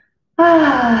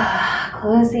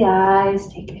 Close the eyes.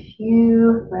 Take a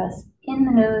few breaths in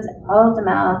the nose, out the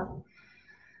mouth.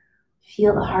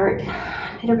 Feel the heart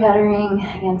pitter-pattering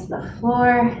against the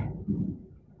floor.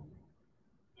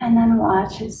 And then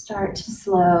watch it start to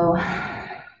slow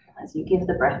as you give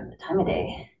the breath the time of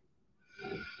day.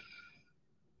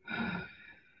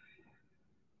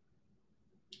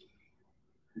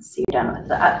 So you're done with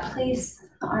that. Place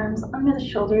the arms under the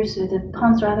shoulders, or the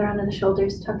palms rather under the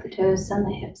shoulders. Tuck the toes, send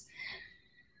the hips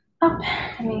up,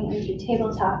 coming into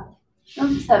tabletop.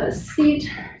 Let's have a seat.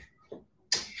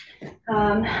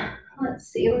 Let's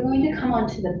see, we're going to come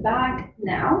onto the back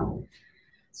now.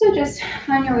 So just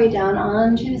find your way down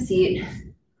onto the seat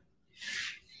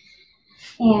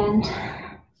and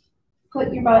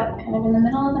put your butt kind of in the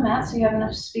middle of the mat so you have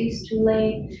enough space to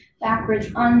lay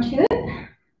backwards onto it.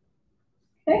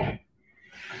 Okay,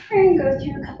 we're going to go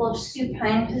through a couple of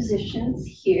supine positions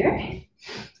here.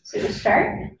 So to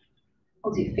start,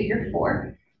 we'll do figure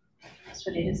 4. That's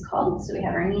what it is called. So we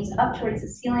have our knees up towards the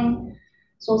ceiling,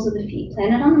 soles of the feet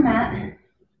planted on the mat.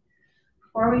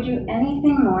 Before we do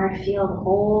anything more, feel the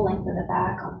whole length of the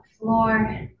back on the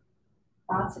floor.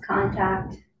 Lots of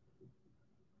contact.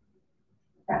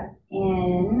 Breath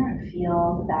in,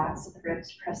 feel the backs of the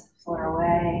ribs press the floor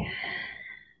away.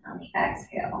 On the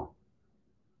exhale,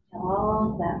 feel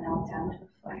all of that melt down to the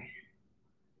floor.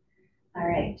 All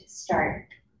right, to start,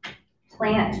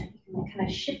 plant. You can kind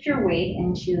of shift your weight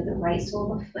into the right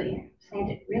sole of the foot here. Plant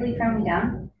it really firmly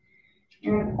down.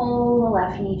 You're going to pull the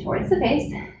left knee towards the face.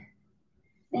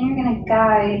 Then you're going to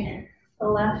guide the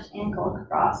left ankle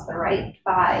across the right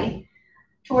thigh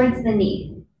towards the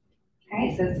knee. All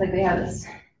right, so it's like we have this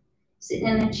sitting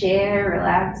in a chair,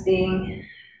 relaxing.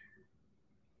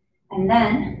 And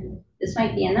then This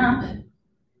might be enough.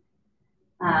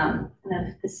 Kind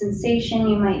of the sensation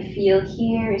you might feel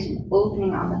here is an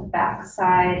opening on the back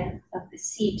side of the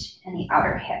seat and the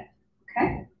outer hip,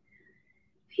 okay?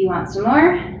 If you want some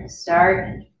more,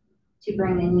 start to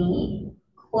bring the knee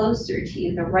closer to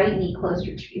you, the right knee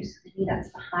closer to you, so the knee that's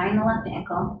behind the left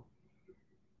ankle,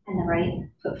 and the right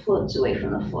foot floats away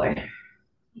from the floor.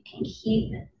 You can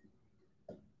keep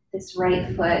this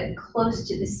right foot close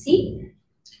to the seat.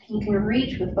 You can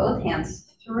reach with both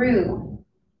hands through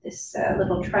this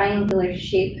little triangular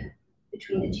shape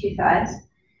between the two thighs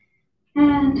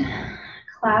and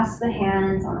clasp the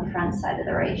hands on the front side of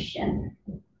the right shin.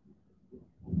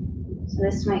 So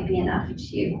this might be enough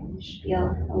to you should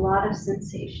feel a lot of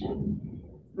sensation.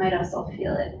 You might also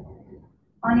feel it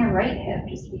on your right hip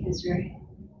just because you're kind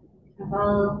of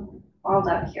all balled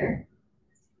up here.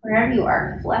 Wherever you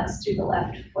are, flex through the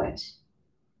left foot.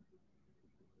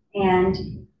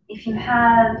 And if you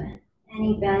have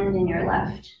any bend in your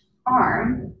left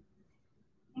arm,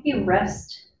 maybe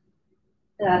rest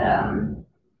the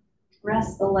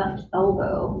left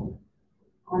elbow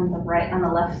on the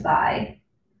left thigh.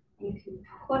 You can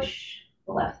push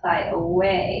the left thigh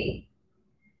away.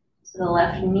 So the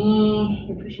left knee,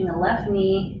 you're pushing the left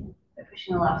knee, you're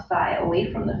pushing the left thigh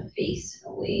away from the face,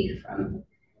 away from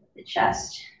the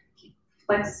chest. Keep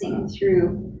flexing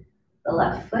through the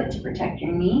left foot to protect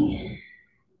your knee.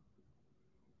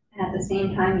 And at the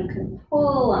same time, you can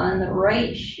pull on the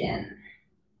right shin.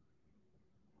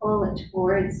 Pull it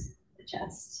towards the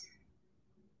chest.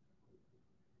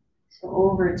 So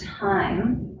over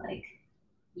time, like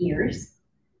years,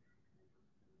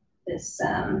 this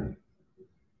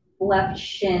left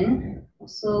shin will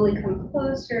slowly come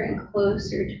closer and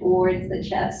closer towards the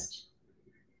chest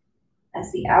as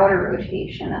the outer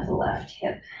rotation of the left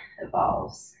hip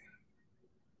evolves.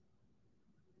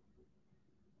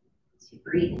 As you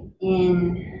breathe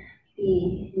in,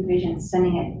 envision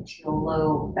sending it to the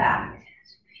low back.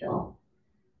 So you feel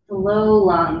the low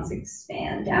lungs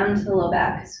expand down to the low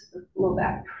back, so the low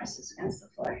back presses against the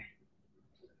floor.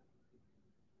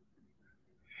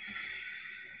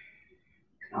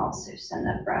 You can also send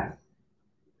that breath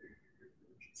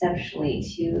conceptually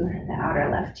to the outer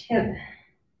left hip.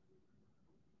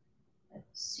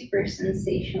 Super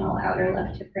sensational outer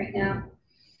left hip right now.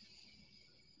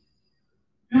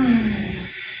 A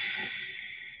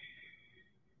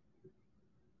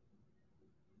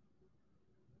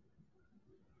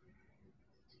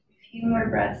few more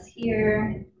breaths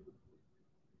here.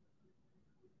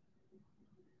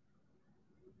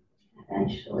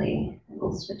 Eventually,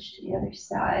 we'll switch to the other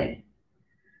side.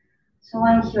 So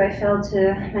one cue I failed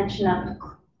to mention up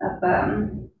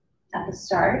at the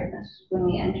start, that's when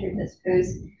we entered this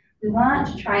pose, we want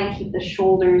to try and keep the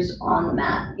shoulders on the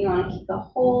mat. You want to keep the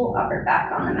whole upper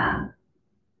back on the mat,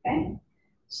 okay?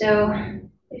 So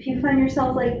if you find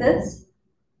yourself like this,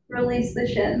 release the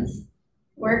shins.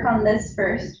 Work on this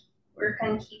first. Work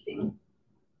on keeping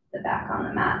the back on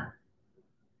the mat.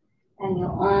 And you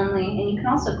can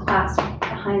also clasp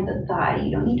behind the thigh. You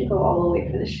don't need to go all the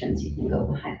way for the shins. You can go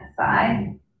behind the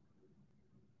thigh.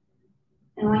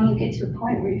 And when you get to a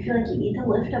point where you feel like you need to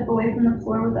lift up away from the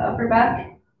floor with the upper back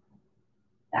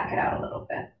it out a little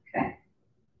bit, okay?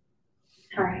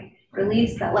 All right,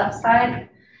 release that left side.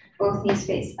 Both knees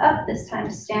face up, this time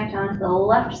stamped onto the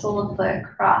left sole of foot,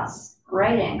 cross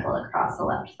right ankle across the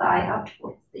left thigh out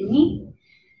towards the knee.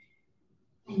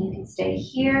 And you can stay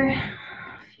here.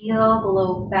 Feel the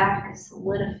low back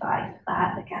solidify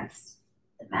flat against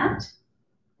the mat.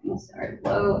 And so our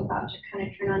low about to kind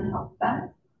of turn on to help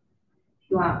that.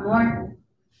 If you want more,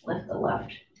 lift the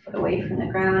left foot away from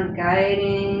the ground,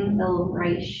 guiding the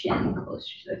right shin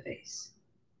closer to the face.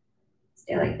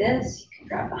 Stay like this. You can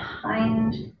grab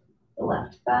behind the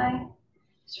left thigh,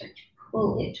 start to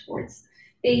pull it towards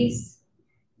the face.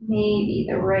 Maybe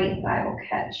the right thigh will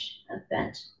catch a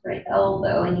bent right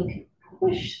elbow, and you can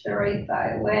push the right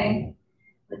thigh away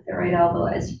with the right elbow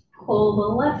as you pull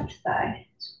the left thigh.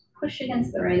 So push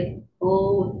against the right,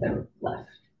 pull with the left.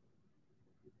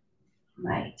 You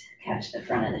might catch the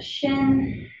front of the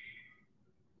shin,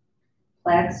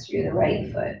 flex through the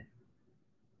right foot.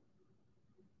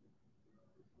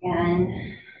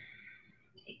 And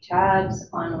take tabs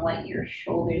on what your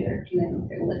shoulders are doing. If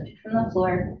they're lifted from the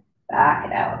floor, back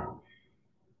it out.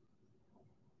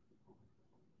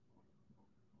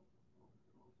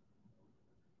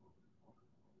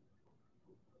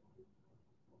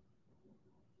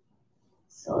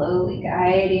 Slowly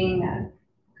guiding that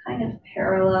kind of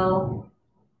parallel,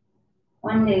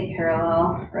 one day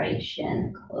parallel right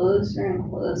shin closer and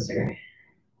closer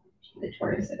to the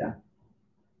torso.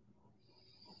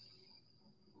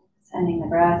 Sending the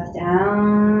breath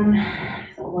down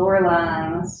the lower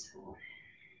lungs.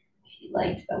 If you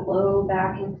liked the low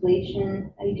back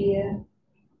inflation idea,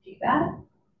 do that.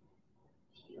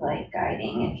 If you like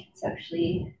guiding it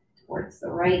conceptually towards the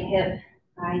right hip,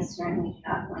 I certainly do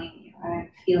not blame you.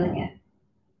 I'm feeling it.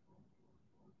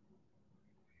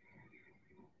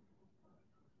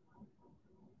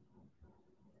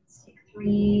 Let's take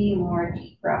 3 more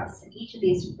deep breaths. And each of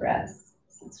these breaths,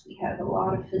 since we have a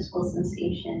lot of physical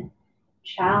sensation,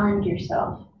 challenge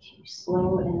yourself to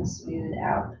slow and smooth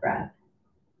out the breath.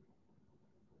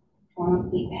 Don't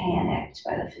be panicked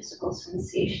by the physical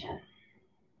sensation.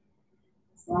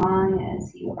 As long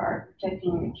as you are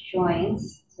protecting your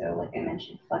joints, so like I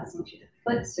mentioned, flexing through the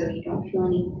foot so you don't feel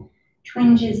any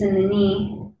twinges in the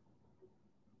knee.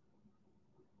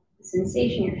 The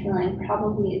sensation you're feeling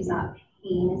probably is not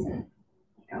pain, isn't,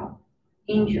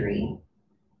 injury.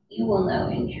 You will know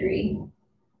injury.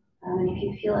 And if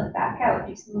you feel it, back out,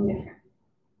 do something different.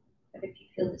 But if you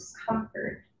feel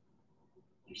discomfort,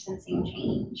 you're sensing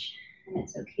change. And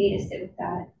it's okay to sit with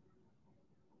that.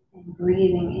 And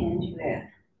breathing into it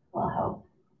will help.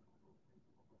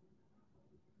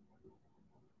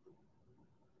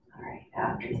 All right,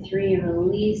 after 3,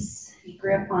 release. You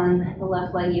grip on the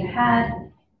left leg you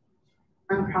had.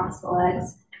 Uncross the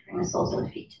legs. Bring the soles of the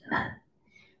feet to the mat.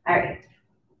 All right,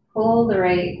 pull the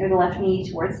right or the left knee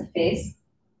towards the face.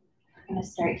 We're going to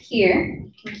start here.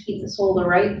 You can keep the sole of the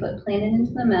right foot planted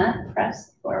into the mat. Press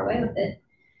the floor away with it.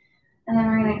 And then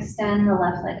we're going to extend the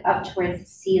left leg up towards the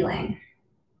ceiling.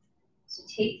 So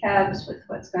take tabs with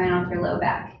what's going on with your low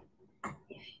back.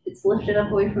 If it's lifted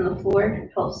up away from the floor, your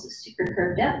pelvis is super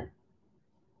curved up.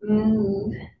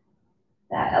 Move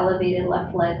that elevated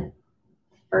left leg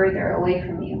further away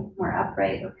from you, more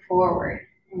upright or forward.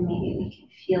 And maybe we can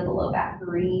feel the low back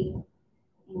re-engage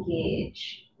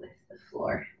with the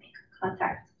floor. Make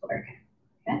contact with the floor again.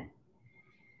 Okay?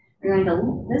 We're going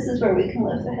to, this is where we can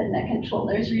lift the head, neck, and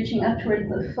shoulders, reaching up towards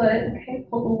the foot. Okay,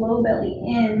 pull the low belly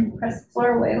in, press the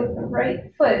floor away with the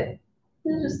right foot.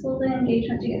 Just slowly engage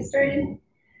once you get started.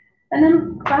 And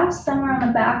then clasp somewhere on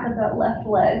the back of that left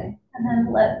leg, and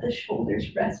then let the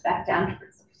shoulders rest back down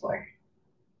towards the floor.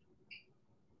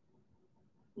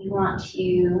 You want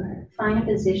to find a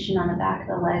position on the back of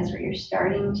the legs where you're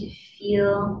starting to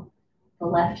feel the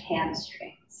left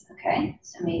hamstrings, okay?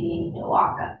 So maybe you need to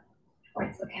walk up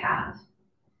towards the calf.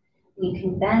 And you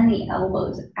can bend the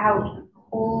elbows out and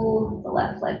pull the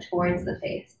left leg towards the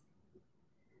face.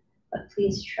 But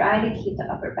please try to keep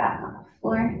the upper back on the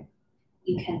floor.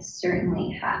 You can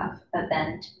certainly have a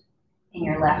bend in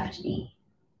your left knee,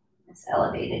 this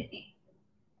elevated knee.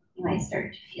 You might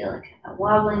start to feel it kind of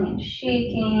wobbling and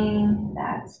shaking.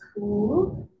 That's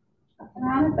cool. Nothing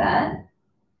wrong with that.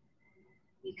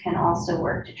 You can also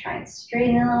work to try and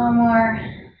straighten a little more.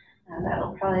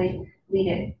 That'll probably lead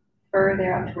it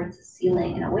further up towards the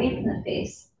ceiling and away from the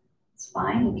face. It's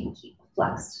fine. You can keep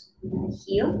flexed in the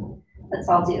heel. Let's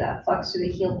all do that. Flex through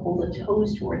the heel, pull the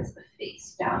toes towards the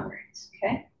face, downwards,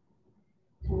 okay?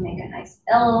 And make a nice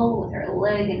L with our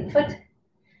leg and foot.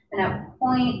 And now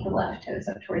point the left toes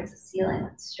up towards the ceiling.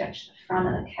 Let's stretch the front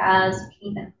of the calves. We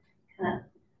can even kind of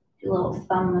do a little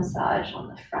thumb massage on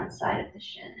the front side of the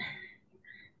shin.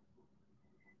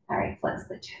 All right, flex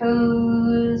the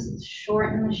toes,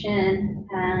 shorten the shin,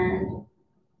 and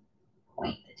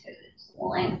point the toes.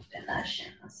 Lengthen that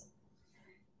shin muscle.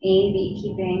 Maybe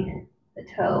keeping the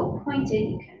toe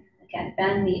pointed, you can, again,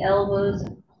 bend the elbows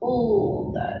and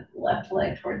pull the left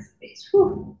leg towards the face.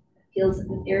 Whew, it feels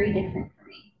very different for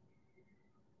me.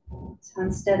 So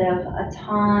instead of a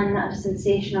ton of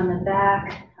sensation on the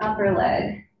back, upper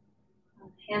leg,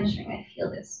 hamstring, I feel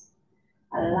this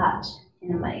a lot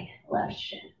in my left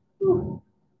shin. Whew.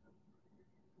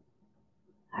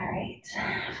 All right,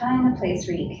 find a place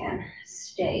where you can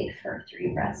stay for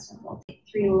 3 breaths, and we'll take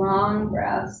 3 long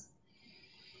breaths.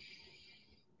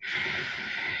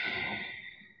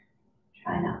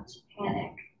 Try not to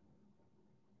panic.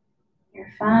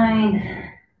 You're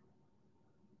fine.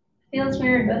 Feels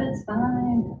weird, but it's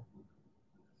fine.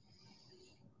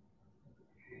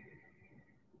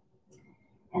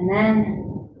 And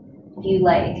then, if you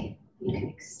like, you can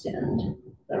extend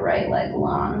the right leg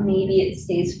long. Maybe it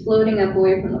stays floating up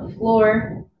away from the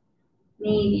floor.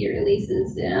 Maybe it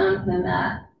releases down to the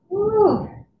mat. Woo!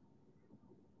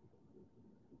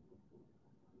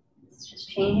 It's just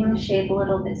changing the shape a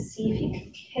little bit. See if you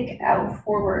can kick out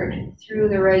forward through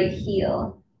the right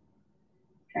heel.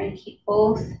 Trying to keep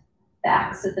both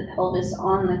backs of the pelvis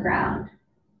on the ground.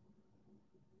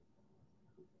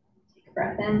 Take a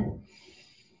breath in.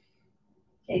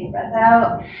 Take a breath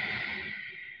out.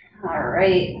 All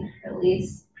right,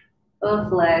 release.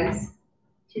 both legs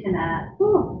to the mat.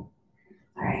 Ooh.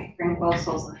 All right, bring both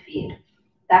soles of the feet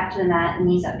back to the mat,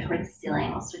 knees up towards the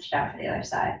ceiling. I'll switch it out for the other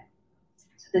side.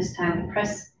 So this time we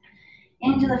press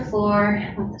into the floor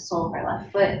with the sole of our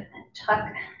left foot and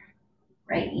tuck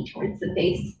right knee towards the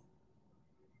face.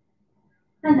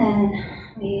 And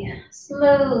then we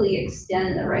slowly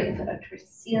extend the right foot up towards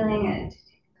the ceiling and take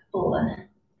a couple of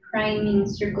priming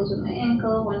circles with my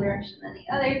ankle, one direction then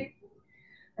the other.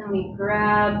 Then we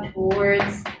grab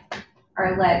towards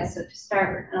our legs. So to start,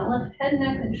 we're going to lift head,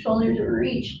 neck, and shoulders,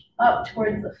 reach up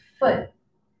towards the foot.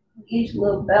 Engage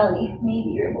low belly. Maybe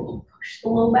you're able to push the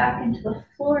low back into the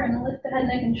floor and lift the head,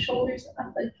 neck, and shoulders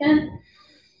up again.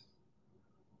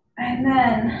 And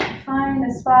then find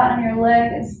a spot on your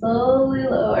leg and slowly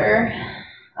lower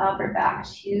upper back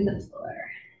to the floor.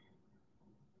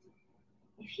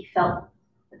 If you felt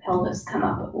the pelvis come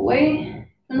up away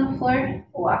from the floor,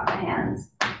 walk the hands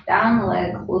down the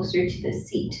leg closer to the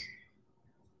seat.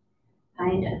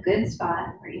 Find a good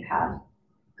spot where you have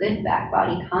good back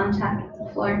body contact with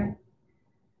the floor,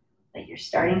 but you're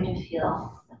starting to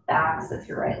feel the backs of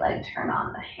your right leg turn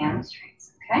on, the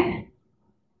hamstrings, okay?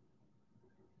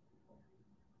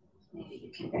 Maybe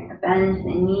you can bring a bend to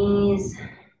the knees,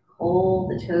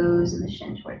 hold the toes and the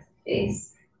shin towards the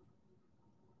face.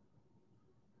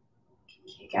 You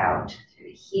can kick out through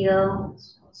the heel.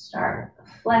 So we'll start with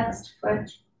a flexed foot.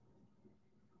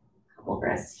 A couple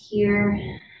breaths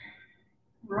here.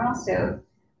 We're also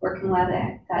working with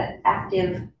that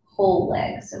active whole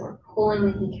leg. So we're pulling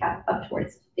the kneecap up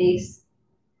towards the face.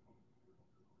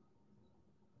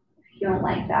 If you don't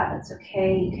like that, that's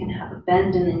okay. You can have a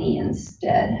bend in the knee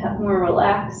instead. Have more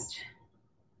relaxed.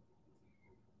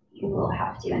 You will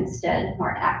have to instead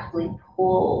more actively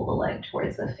pull the leg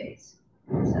towards the face.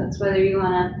 So it's whether you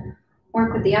want to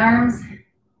work with the arms,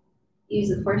 use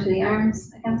the force of the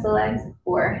arms against the legs,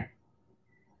 or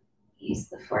use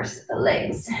the force of the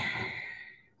legs to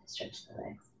stretch the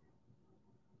legs.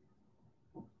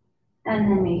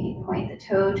 And then maybe point the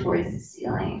toe towards the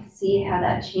ceiling. See how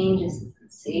that changes the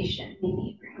sensation. Maybe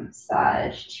you bring a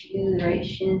massage to the right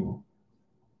shin.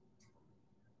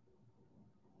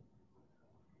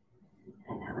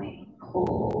 And now we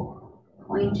pull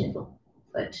pointed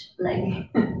foot, leg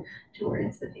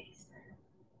towards the face.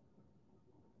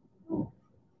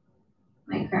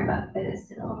 Might cramp up by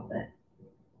this a little bit.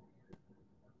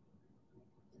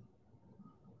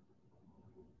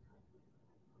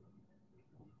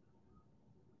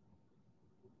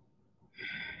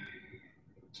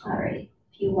 All right,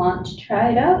 if you want to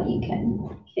try it out, you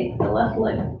can kick the left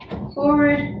leg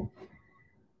forward,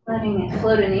 letting it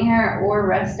float in the air or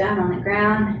rest down on the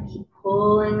ground. Keep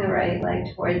pulling the right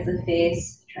leg towards the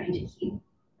face, trying to keep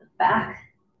the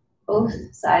back, both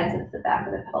sides of the back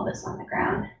of the pelvis on the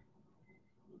ground.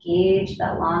 Engage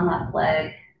that long left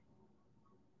leg.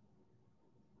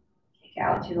 Kick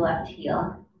out through the left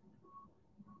heel.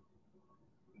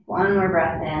 One more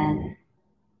breath in.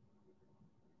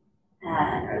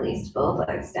 And release both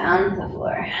legs down to the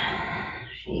floor.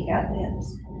 Shake out the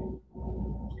hips.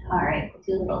 All right, we'll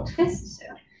do a little twist. So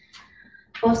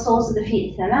both soles of the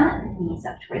feet to the mat, knees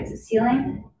up towards the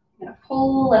ceiling. I'm gonna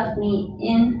pull left knee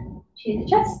in to the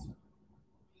chest.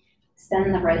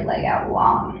 Extend the right leg out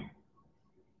long.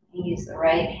 And use the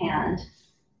right hand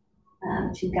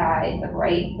to guide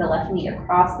the left knee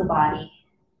across the body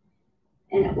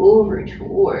and over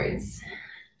towards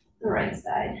the right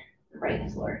side, the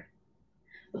right floor.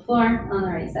 The floor on the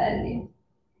right side of you.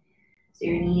 So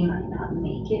your knee might not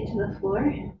make it to the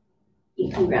floor. You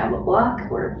can grab a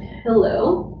block or a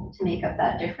pillow to make up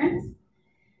that difference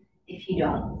if you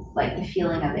don't like the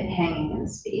feeling of it hanging in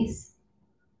space.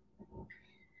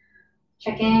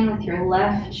 Check in with your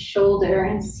left shoulder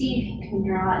and see if you can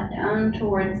draw it down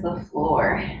towards the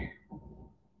floor.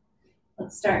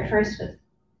 Let's start first with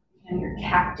your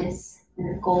cactus and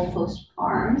your goalpost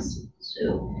arms.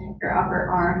 So your upper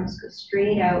arms go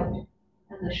straight out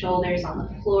and the shoulders on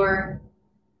the floor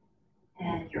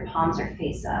and your palms are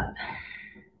face up.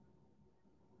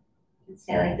 You can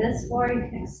stay like this or you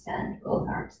can extend both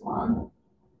arms long.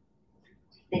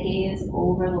 Take the gaze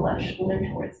over the left shoulder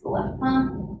towards the left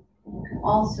palm. You can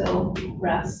also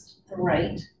rest the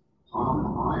right palm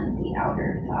on the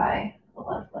outer thigh of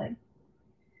the left leg,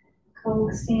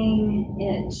 coaxing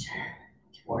it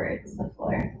towards the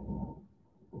floor.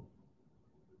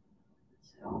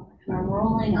 So we're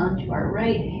rolling onto our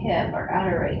right hip, our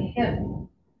outer right hip,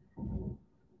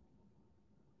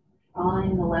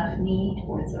 drawing the left knee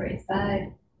towards the right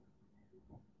side,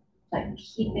 but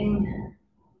keeping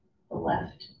the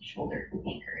left shoulder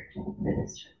anchored for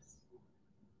this twist.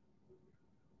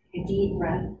 Take a deep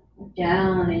breath.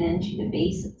 down and into the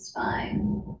base of the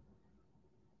spine.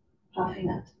 Puffing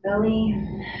up the belly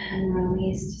and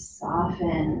release to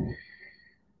soften.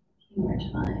 A few more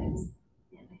times.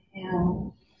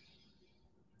 Inhale.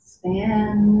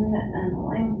 Expand and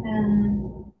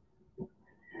lengthen.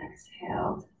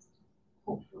 Exhale to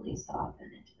hopefully soften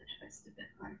into the twist a bit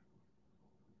more.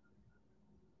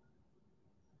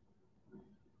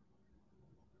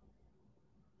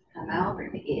 Come out,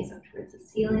 bring the gaze up towards the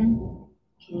ceiling.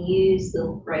 You can use the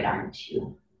right arm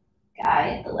to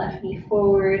guide the left knee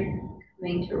forward,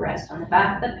 coming to rest on the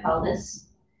back of the pelvis.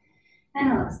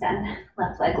 And we'll extend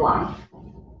left leg long.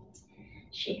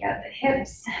 Shake out the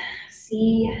hips.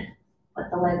 See what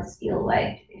the legs feel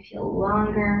like. Do they feel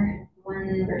longer,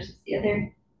 one versus the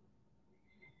other?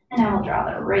 And now we'll draw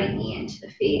the right knee into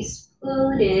the face.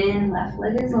 Pull it in, left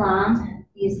leg is long.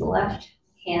 Use the left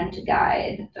hand to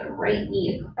guide the right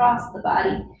knee across the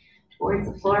body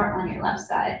towards the floor on your left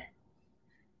side.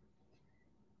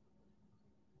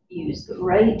 Use the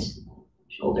right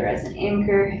shoulder as an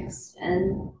anchor.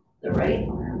 Extend the right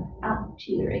arm out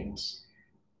to the right.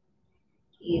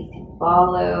 Gaze can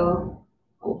follow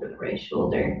over the right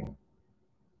shoulder.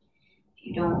 If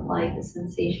you don't like the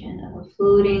sensation of a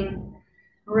floating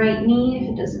right knee, if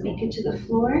it doesn't make it to the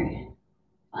floor,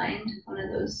 find one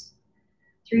of those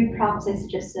 3 props I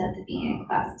suggested at the beginning of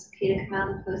class. It's okay to come out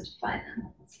of the pose to find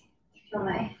them. Let's see. I feel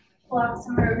my block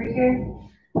somewhere over here.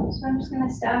 So I'm just going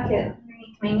to stack it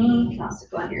underneath my knee. You can also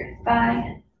go under your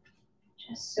thigh,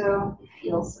 just so you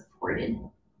feel supported.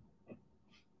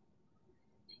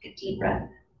 Take a deep breath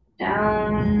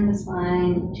down the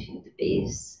spine to the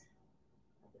base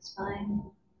of the spine.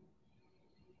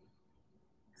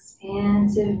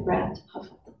 Expansive breath to puff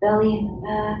up the belly and the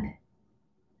back.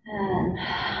 And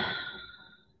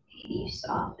maybe you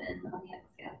soften on the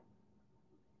exhale.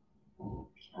 You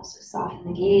can also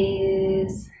soften the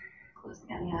gaze, closing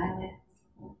down the eyelids.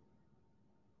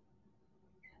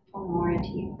 Couple more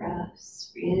deep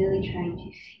breaths, really trying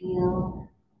to feel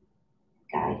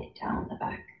guided down the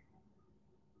back.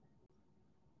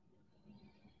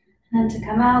 And then to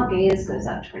come out, gaze goes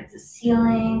up towards the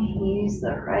ceiling. Use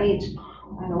the right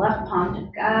or the left palm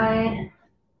to guide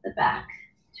the back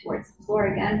towards the floor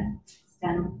again.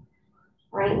 Extend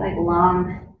right leg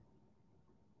long.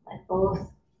 Let both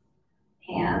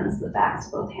hands, the backs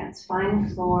of both hands, find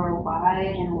the floor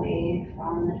wide and away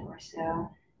from the torso.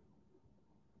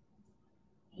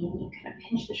 And you kind of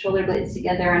pinch the shoulder blades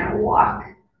together and walk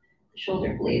the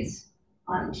shoulder blades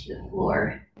onto the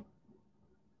floor.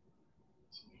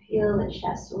 Feel the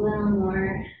chest a little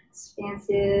more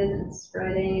expansive and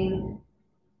spreading.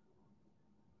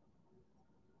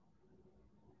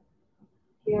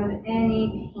 If you have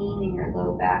any pain in your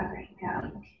low back right now,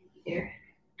 you can either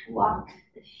walk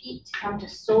the feet onto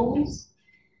soles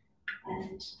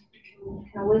and you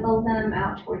can kind of wiggle them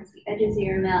out towards the edges of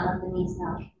your mat, let the knees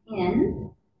melt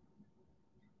in.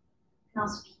 You can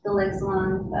also keep the legs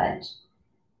long, but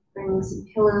bring some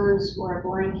pillows or a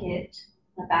blanket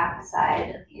the back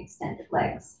side of the extended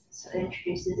legs. So it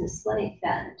introduces a slight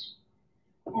bend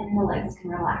and the legs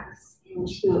can relax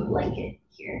into a blanket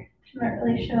here. I'm not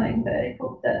really showing, but I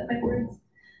hope that my words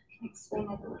can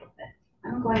explain it a little bit.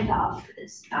 I'm going to opt for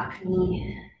this knock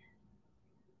knee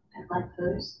and leg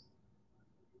pose.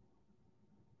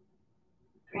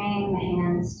 Bring the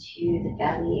hands to the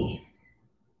belly.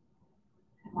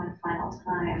 And one final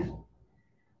time,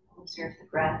 observe the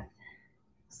breath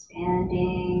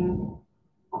expanding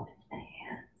up into the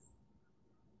hands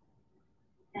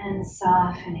and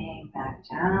softening back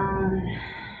down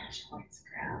towards the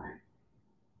ground.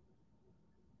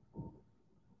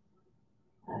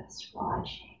 Just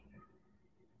watching.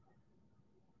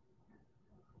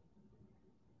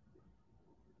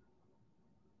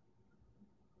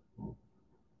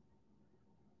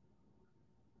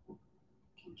 You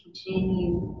can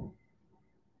continue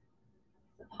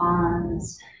the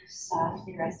palms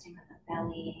softly resting on the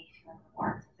belly, feeling the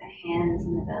warmth of the hands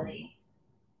in the belly.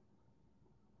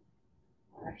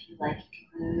 Or if you like, you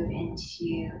can move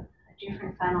into a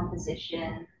different final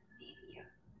position, maybe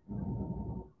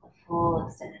a full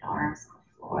extended arms on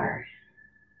the floor.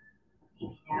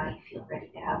 Maybe now you feel ready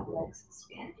to have legs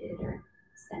expanded or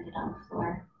extended on the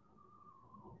floor.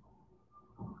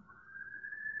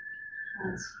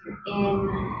 Once you're in,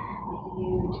 what you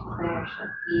declare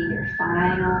shall be your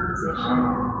final position.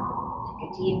 Take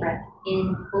a deep breath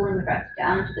in, pulling the breath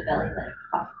down to the belly, let it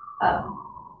puff up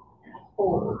and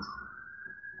hold.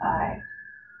 5,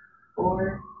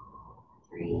 4,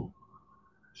 3,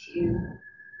 2,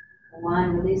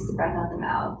 1. Release the breath out the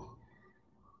mouth.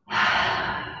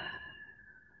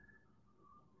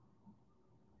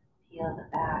 Feel the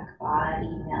back body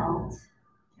melt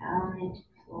down into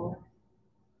the floor.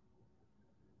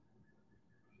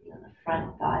 Feel the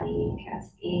front body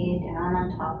cascade down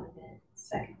on top of it,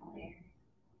 second layer.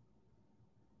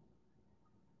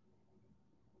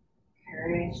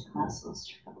 Encourage the muscles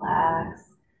to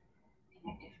relax,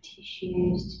 connective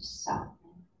tissues to soften.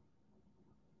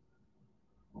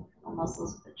 The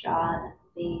muscles of the jaw and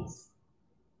the face.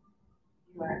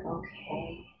 You are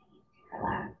okay. You can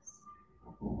relax.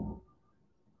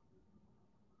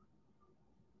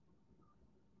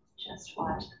 Just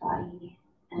watch the body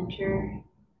enter.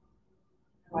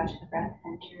 Watch the breath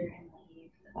enter and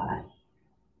leave the body.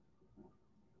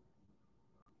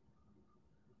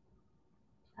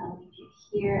 I'll leave you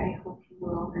here. I hope you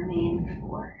will remain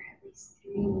for at least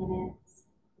 3 minutes.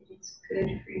 It is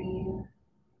good for you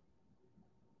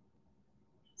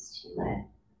just to let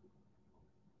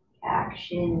the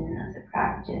action of the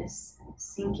practice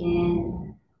sink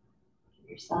in. Give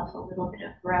yourself a little bit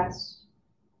of rest.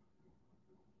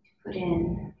 Put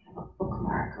in kind of a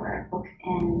bookmark or a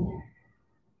bookend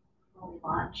before we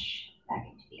launch back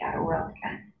into the outer world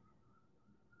again.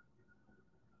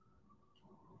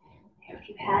 I hope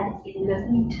you've had a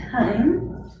lovely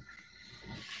time.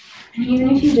 And even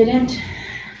if you didn't, it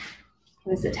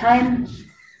was a time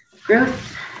of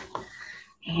growth,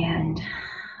 and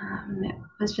it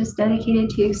was just dedicated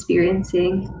to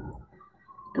experiencing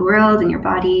the world and your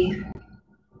body.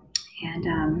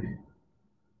 And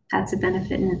that's a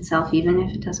benefit in itself, even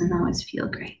if it doesn't always feel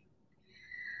great.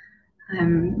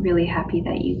 I'm really happy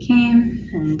that you came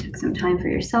and took some time for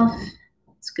yourself.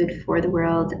 It's good for the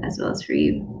world as well as for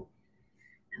you.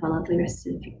 Have a lovely rest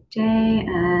of your day,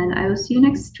 and I will see you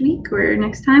next week or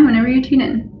next time, whenever you tune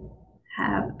in.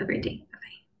 Have a great day.